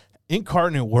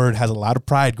 Incarnate Word has a lot of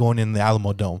pride going in the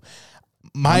Alamo Dome.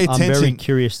 I'm very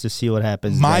curious to see what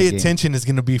happens. My attention is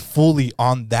going to be fully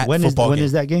on that football game. When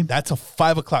is that game? That's a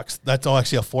 5 o'clock. That's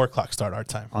actually a 4 o'clock start our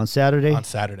time. On Saturday? On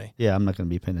Saturday. Yeah, I'm not going to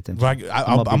be paying attention.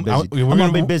 I'm going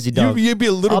to be busy, dog. You'll be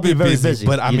a little bit busy.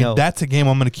 But, I mean, that's a game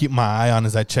I'm going to keep my eye on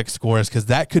as I check scores, because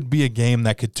that could be a game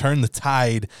that could turn the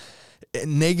tide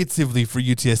negatively for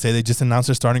UTSA. They just announced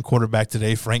their starting quarterback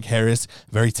today, Frank Harris,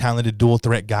 very talented dual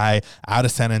threat guy out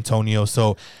of San Antonio.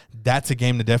 So That's a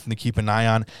game to definitely keep an eye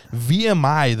on.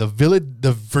 VMI,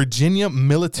 the Virginia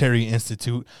Military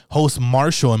Institute, hosts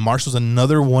Marshall, and Marshall's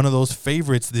another one of those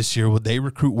favorites this year. They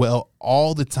recruit well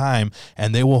all the time,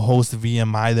 and they will host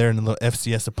VMI there in the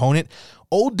FCS opponent.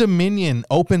 Old Dominion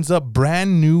opens up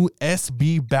brand new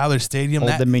SB Ballard Stadium.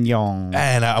 Old Dominion.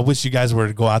 And I wish you guys were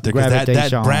to go out there, because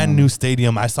that brand new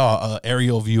stadium, I saw an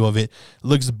aerial view of it.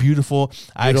 Looks beautiful.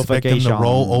 I expect them to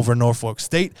roll over Norfolk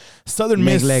State. Southern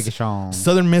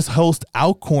Miss host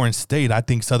Alcorn State. I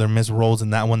think Southern Miss rolls in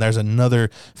that one. There's another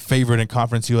favorite in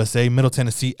Conference USA. Middle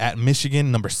Tennessee at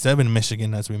Michigan, number 7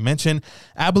 Michigan, as we mentioned.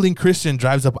 Abilene Christian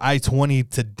drives up I-20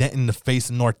 to Denton to face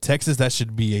North Texas. That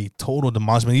should be a total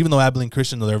demolishment, even though Abilene Christian,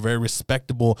 they're a very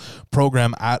respectable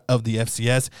program out of the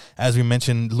FCS. As we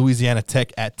mentioned, Louisiana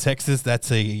Tech at Texas. That's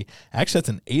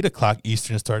an 8 o'clock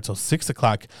Eastern start, so 6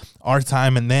 o'clock our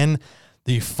time. And then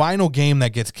the final game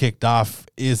that gets kicked off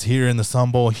is here in the Sun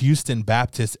Bowl, Houston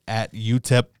Baptist at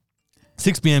UTEP.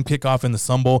 6 p.m. kickoff in the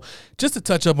Sun Bowl. Just to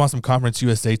touch up on some Conference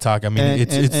USA talk. I mean,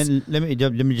 and let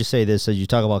me just say this as you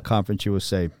talk about Conference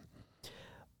USA.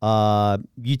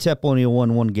 UTEP only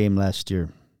won one game last year.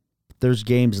 There's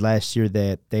games last year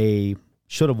that they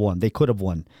should have won. They could have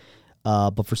won.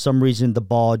 But for some reason, the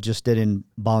ball just didn't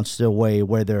bounce their way,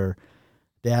 whether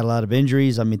they had a lot of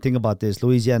injuries. I mean, think about this.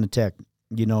 Louisiana Tech,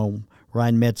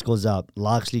 Ryan Metz goes out.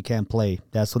 Loxley can't play.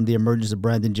 That's when the emergence of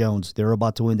Brandon Jones. They're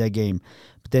about to win that game.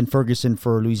 But then Ferguson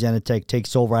for Louisiana Tech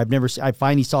takes over. I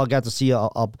finally got to see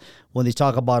when they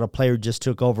talk about a player just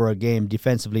took over a game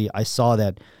defensively, I saw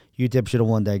that UTEP should have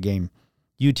won that game.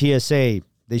 UTSA,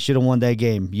 they should have won that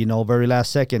game. Very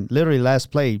last second, literally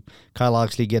last play, Kyle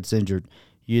Loxley gets injured.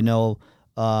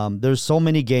 There's so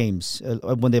many games.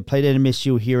 When they played at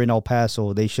MSU here in El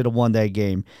Paso, they should have won that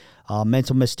game.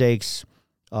 Mental mistakes,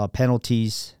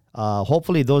 penalties.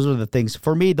 Hopefully those are the things.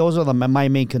 For me, those are my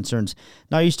main concerns.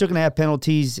 Now, you're still going to have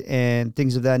penalties and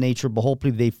things of that nature, but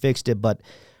hopefully they fixed it. But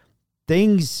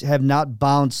things have not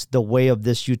bounced the way of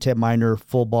this UTEP minor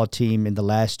football team in the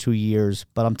last 2 years.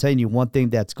 But I'm telling you, one thing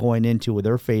that's going into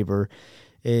their favor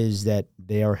is that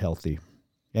they are healthy.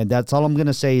 And that's all I'm going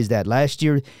to say is that last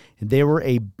year they were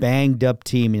a banged-up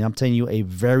team, and I'm telling you, a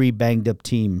very banged-up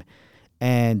team.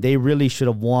 And they really should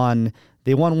have won.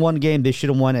 They won one game. They should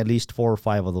have won at least 4 or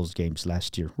 5 of those games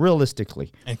last year,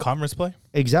 realistically. In conference play?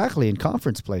 Exactly, in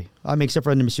conference play. I mean, except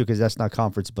for NMSU because that's not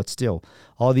conference, but still,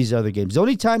 all these other games. The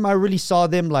only time I really saw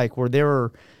them where they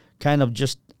were kind of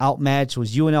just outmatched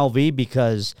was UNLV,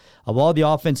 because of all the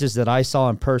offenses that I saw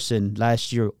in person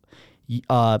last year,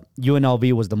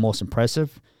 UNLV was the most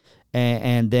impressive.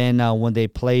 And then when they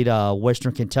played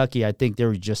Western Kentucky, I think they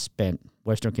were just spent.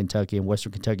 Western Kentucky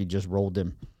just rolled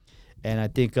them. And I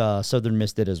think Southern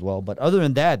Miss did as well. But other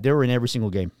than that, they were in every single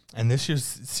game. And this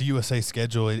year's CUSA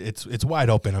schedule, it's wide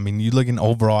open. I mean, you look in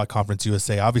overall at Conference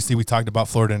USA. Obviously, we talked about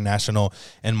Florida International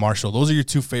and Marshall. Those are your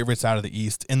 2 favorites out of the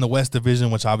East. In the West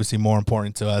Division, which obviously more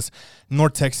important to us,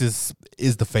 North Texas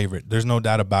is the favorite. There's no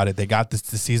doubt about it. They got the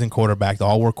season quarterback, the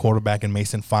all-work quarterback in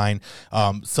Mason Fine.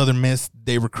 Southern Miss,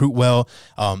 they recruit well.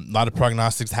 A lot of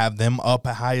prognostics have them up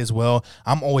high as well.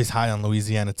 I'm always high on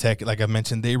Louisiana Tech. Like I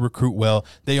mentioned, they recruit well.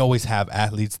 They always have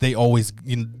athletes. They always,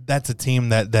 that's a team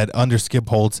that under Skip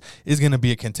Holtz is going to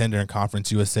be a contender in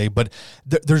Conference USA, but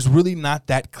there's really not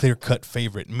that clear-cut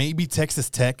favorite. Maybe Texas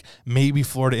Tech, maybe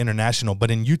Florida International, but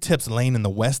in UTEP's lane in the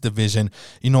West Division,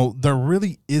 there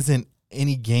really isn't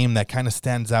any game that kind of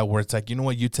stands out where it's like,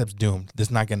 UTEP's doomed. This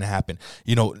is not going to happen.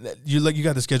 You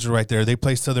got the schedule right there. They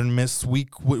play Southern Miss week.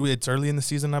 It's early in the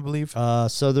season, I believe.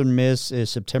 Southern Miss is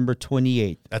September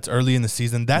 28th. That's early in the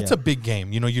season. That's a big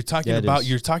game. You're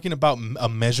talking about a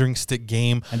measuring stick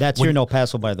game, and that's here in El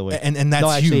Paso, by the way. And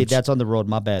that's huge. That's on the road.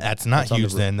 My bad. That's not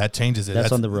huge. Then that changes it.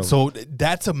 That's on the road. So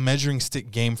that's a measuring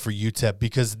stick game for UTEP,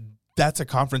 because that's a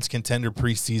conference contender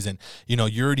preseason.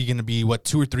 You're already going to be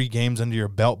 2 or 3 games under your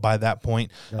belt by that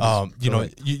point.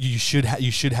 You should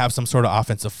have some sort of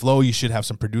offensive flow. You should have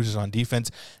some producers on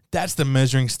defense. That's the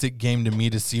measuring stick game to me,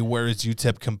 to see where is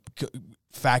UTEP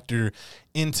factor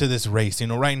into this race.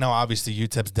 Right now, obviously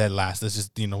UTEP's dead last. Let's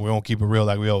just, we won't keep it real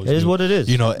like we always do. It is what it is.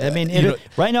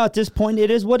 Right now at this point,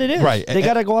 it is what it is. Right. They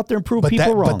got to go out there and prove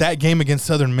people wrong. But that game against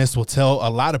Southern Miss will tell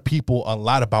a lot of people a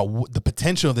lot about the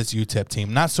potential of this UTEP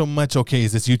team. Not so much,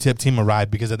 is this UTEP team arrived?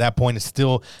 Because at that point, it's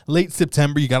still late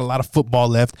September. You got a lot of football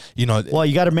left. Well,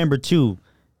 you got to remember, too,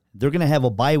 they're going to have a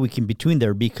bye week in between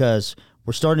there, because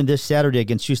We're starting this Saturday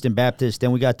against Houston Baptist.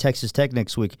 Then we got Texas Tech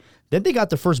next week. Then they got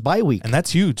the first bye week. And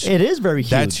that's huge. It is very huge.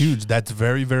 That's huge. That's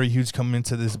very, very huge coming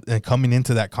into this, coming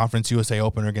into that Conference USA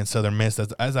opener against Southern Miss.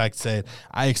 As I said,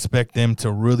 I expect them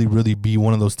to really, really be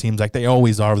one of those teams like they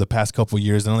always are over the past couple of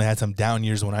years. They only had some down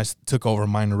years when I took over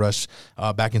Minor Rush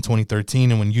back in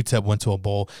 2013, and when UTEP went to a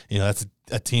bowl. That's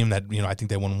a team that, I think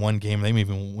they won one game. They may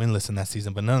even winless in that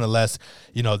season. But nonetheless,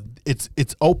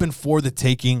 it's open for the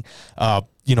taking.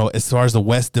 As far as the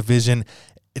West Division,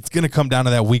 it's going to come down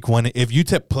to that week one. If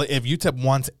UTEP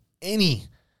wants any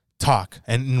talk,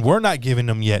 and we're not giving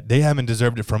them yet, they haven't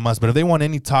deserved it from us. But if they want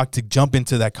any talk to jump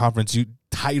into that conference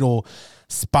title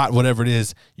spot, whatever it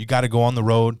is, you got to go on the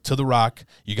road to the Rock.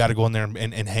 You got to go in there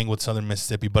and hang with Southern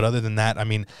Mississippi. But other than that,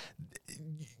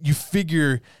 you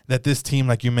figure that this team,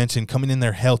 like you mentioned, coming in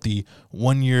there healthy,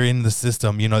 1 year in the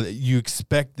system, you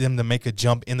expect them to make a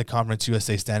jump in the Conference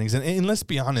USA standings. And let's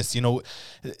be honest,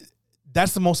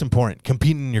 that's the most important,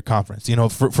 competing in your conference.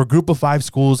 For Group of 5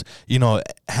 schools,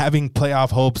 having playoff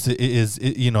hopes is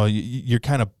you're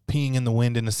kind of peeing in the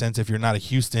wind in a sense if you're not a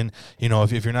Houston,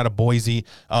 if you're not a Boise,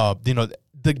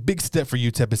 the big step for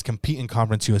UTEP is compete in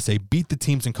Conference USA, beat the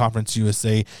teams in Conference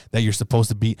USA that you're supposed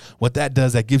to beat. What that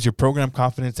does, that gives your program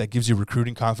confidence, that gives you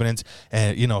recruiting confidence.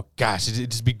 And,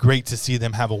 it'd just be great to see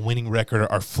them have a winning record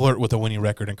or flirt with a winning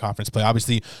record in conference play.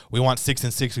 Obviously, we want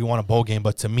 6-6, we want a bowl game.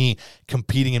 But to me,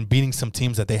 competing and beating some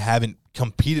teams that they haven't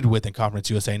competed with in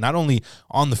Conference USA, not only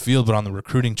on the field but on the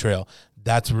recruiting trail,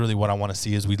 that's really what I want to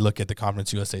see as we look at the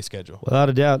Conference USA schedule. Without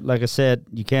a doubt, like I said,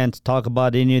 you can't talk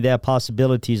about any of that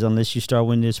possibilities unless you start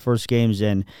winning these first games.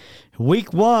 And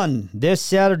week one, this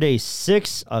Saturday,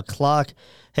 6 o'clock.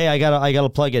 Hey, I gotta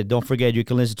plug it. Don't forget, you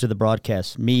can listen to the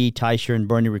broadcast. Me, Tysher, and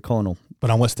Bernie Ricono.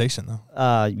 But on what station,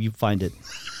 though? You find it.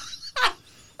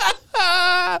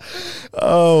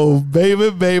 Oh,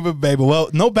 baby. Well,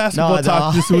 no basketball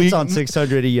talk this week. It's on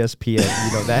 600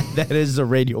 ESPN. That is the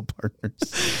radio partners.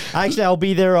 Actually, I'll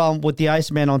be there with the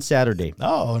Iceman on Saturday.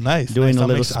 Oh, nice. Doing a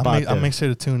little spot I'll make sure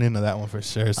to tune into that one for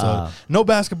sure. So, no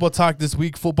basketball talk this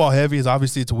week. Football heavy is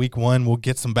obviously it's week one. We'll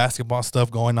get some basketball stuff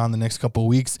going on the next couple of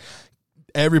weeks.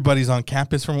 Everybody's on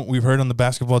campus from what we've heard on the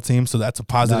basketball team, so that's a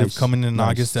positive. Nice. Coming in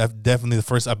August. Definitely the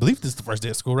first. I believe this is the first day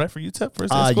of school, right, for UTEP?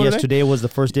 First day of school yes, today was the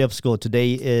first day of school.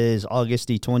 Today is August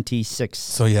the 26th.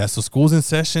 So school's in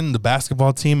session. The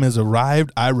basketball team has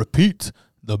arrived. I repeat,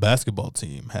 the basketball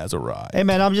team has arrived. Hey,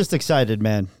 man, I'm just excited,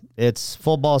 man.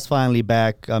 Football's finally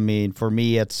back. For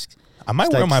me, I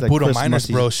might wear my Puro Miners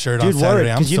Bro shirt on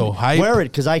Saturday. I'm so hyped. Wear it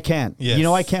because I can't. Yes.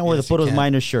 I can't wear the Puro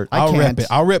Miners shirt. I'll rep it.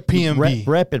 I'll rep PMB.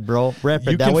 Rep it, bro. Rep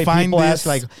it. That way people ask,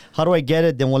 how do I get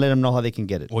it? Then we'll let them know how they can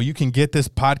get it. Well, you can get this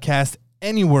podcast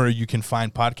anywhere you can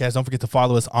find podcasts. Don't forget to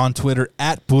follow us on Twitter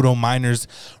at Puro Miners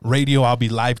Radio. I'll be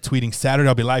live tweeting Saturday.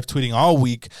 I'll be live tweeting all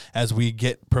week as we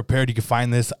get prepared. You can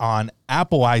find this on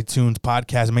Apple iTunes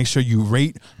podcast. Make sure you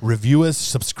rate, review us,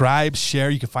 subscribe, share.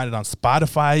 You can find it on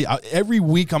Spotify. Every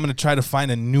week I'm going to try to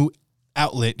find a new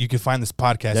outlet you can find this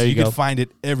podcast. You can find it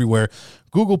everywhere.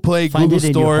 Google Play, Google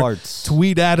Store.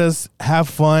 Tweet at us. Have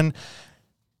fun.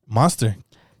 Monster,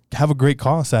 have a great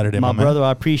call Saturday, my man. Brother,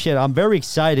 I appreciate it. I'm very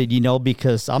excited,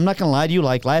 because I'm not going to lie to you.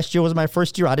 Like last year was my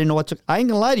first year. I ain't going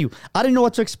to lie to you. I didn't know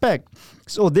what to expect.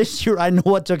 So this year I know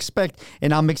what to expect,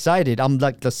 and I'm excited. I'm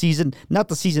like not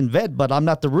the seasoned vet, but I'm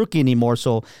not the rookie anymore.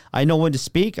 So I know when to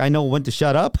speak. I know when to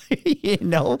shut up.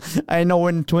 I know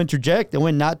when to interject and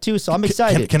when not to. So I'm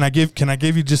excited. Can I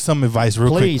give you just some advice real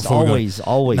quick? Please,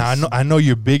 always. Now, I know one of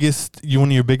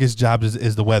your biggest jobs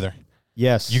is the weather.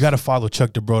 Yes. You got to follow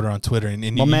Chuck DeBroder on Twitter.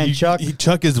 And my man Chuck.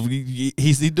 Chuck is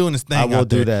he's doing his thing out there. I will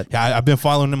do that. Yeah, I've been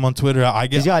following him on Twitter.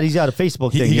 He's got a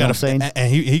Facebook thing, you know what I'm saying?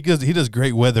 And he does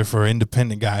great weather for an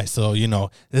independent guy. So,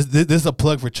 this is a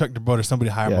plug for Chuck DeBroder.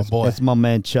 Somebody hire my boy. That's my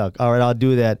man Chuck. All right, I'll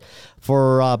do that.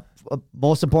 For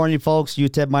most importantly, folks,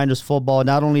 UTEP Miners football.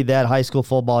 Not only that, high school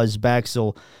football is back.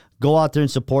 So go out there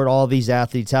and support all these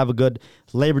athletes. Have a good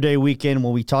Labor Day weekend.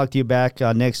 When we talk to you back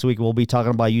next week, we'll be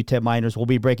talking about UTEP Miners. We'll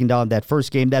be breaking down that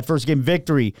first game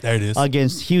victory there it is.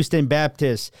 Against Houston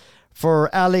Baptist.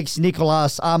 For Alex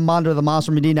Nicolas, I'm Mando the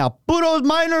Monster Medina. Puros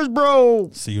Miners, bro.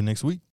 See you next week.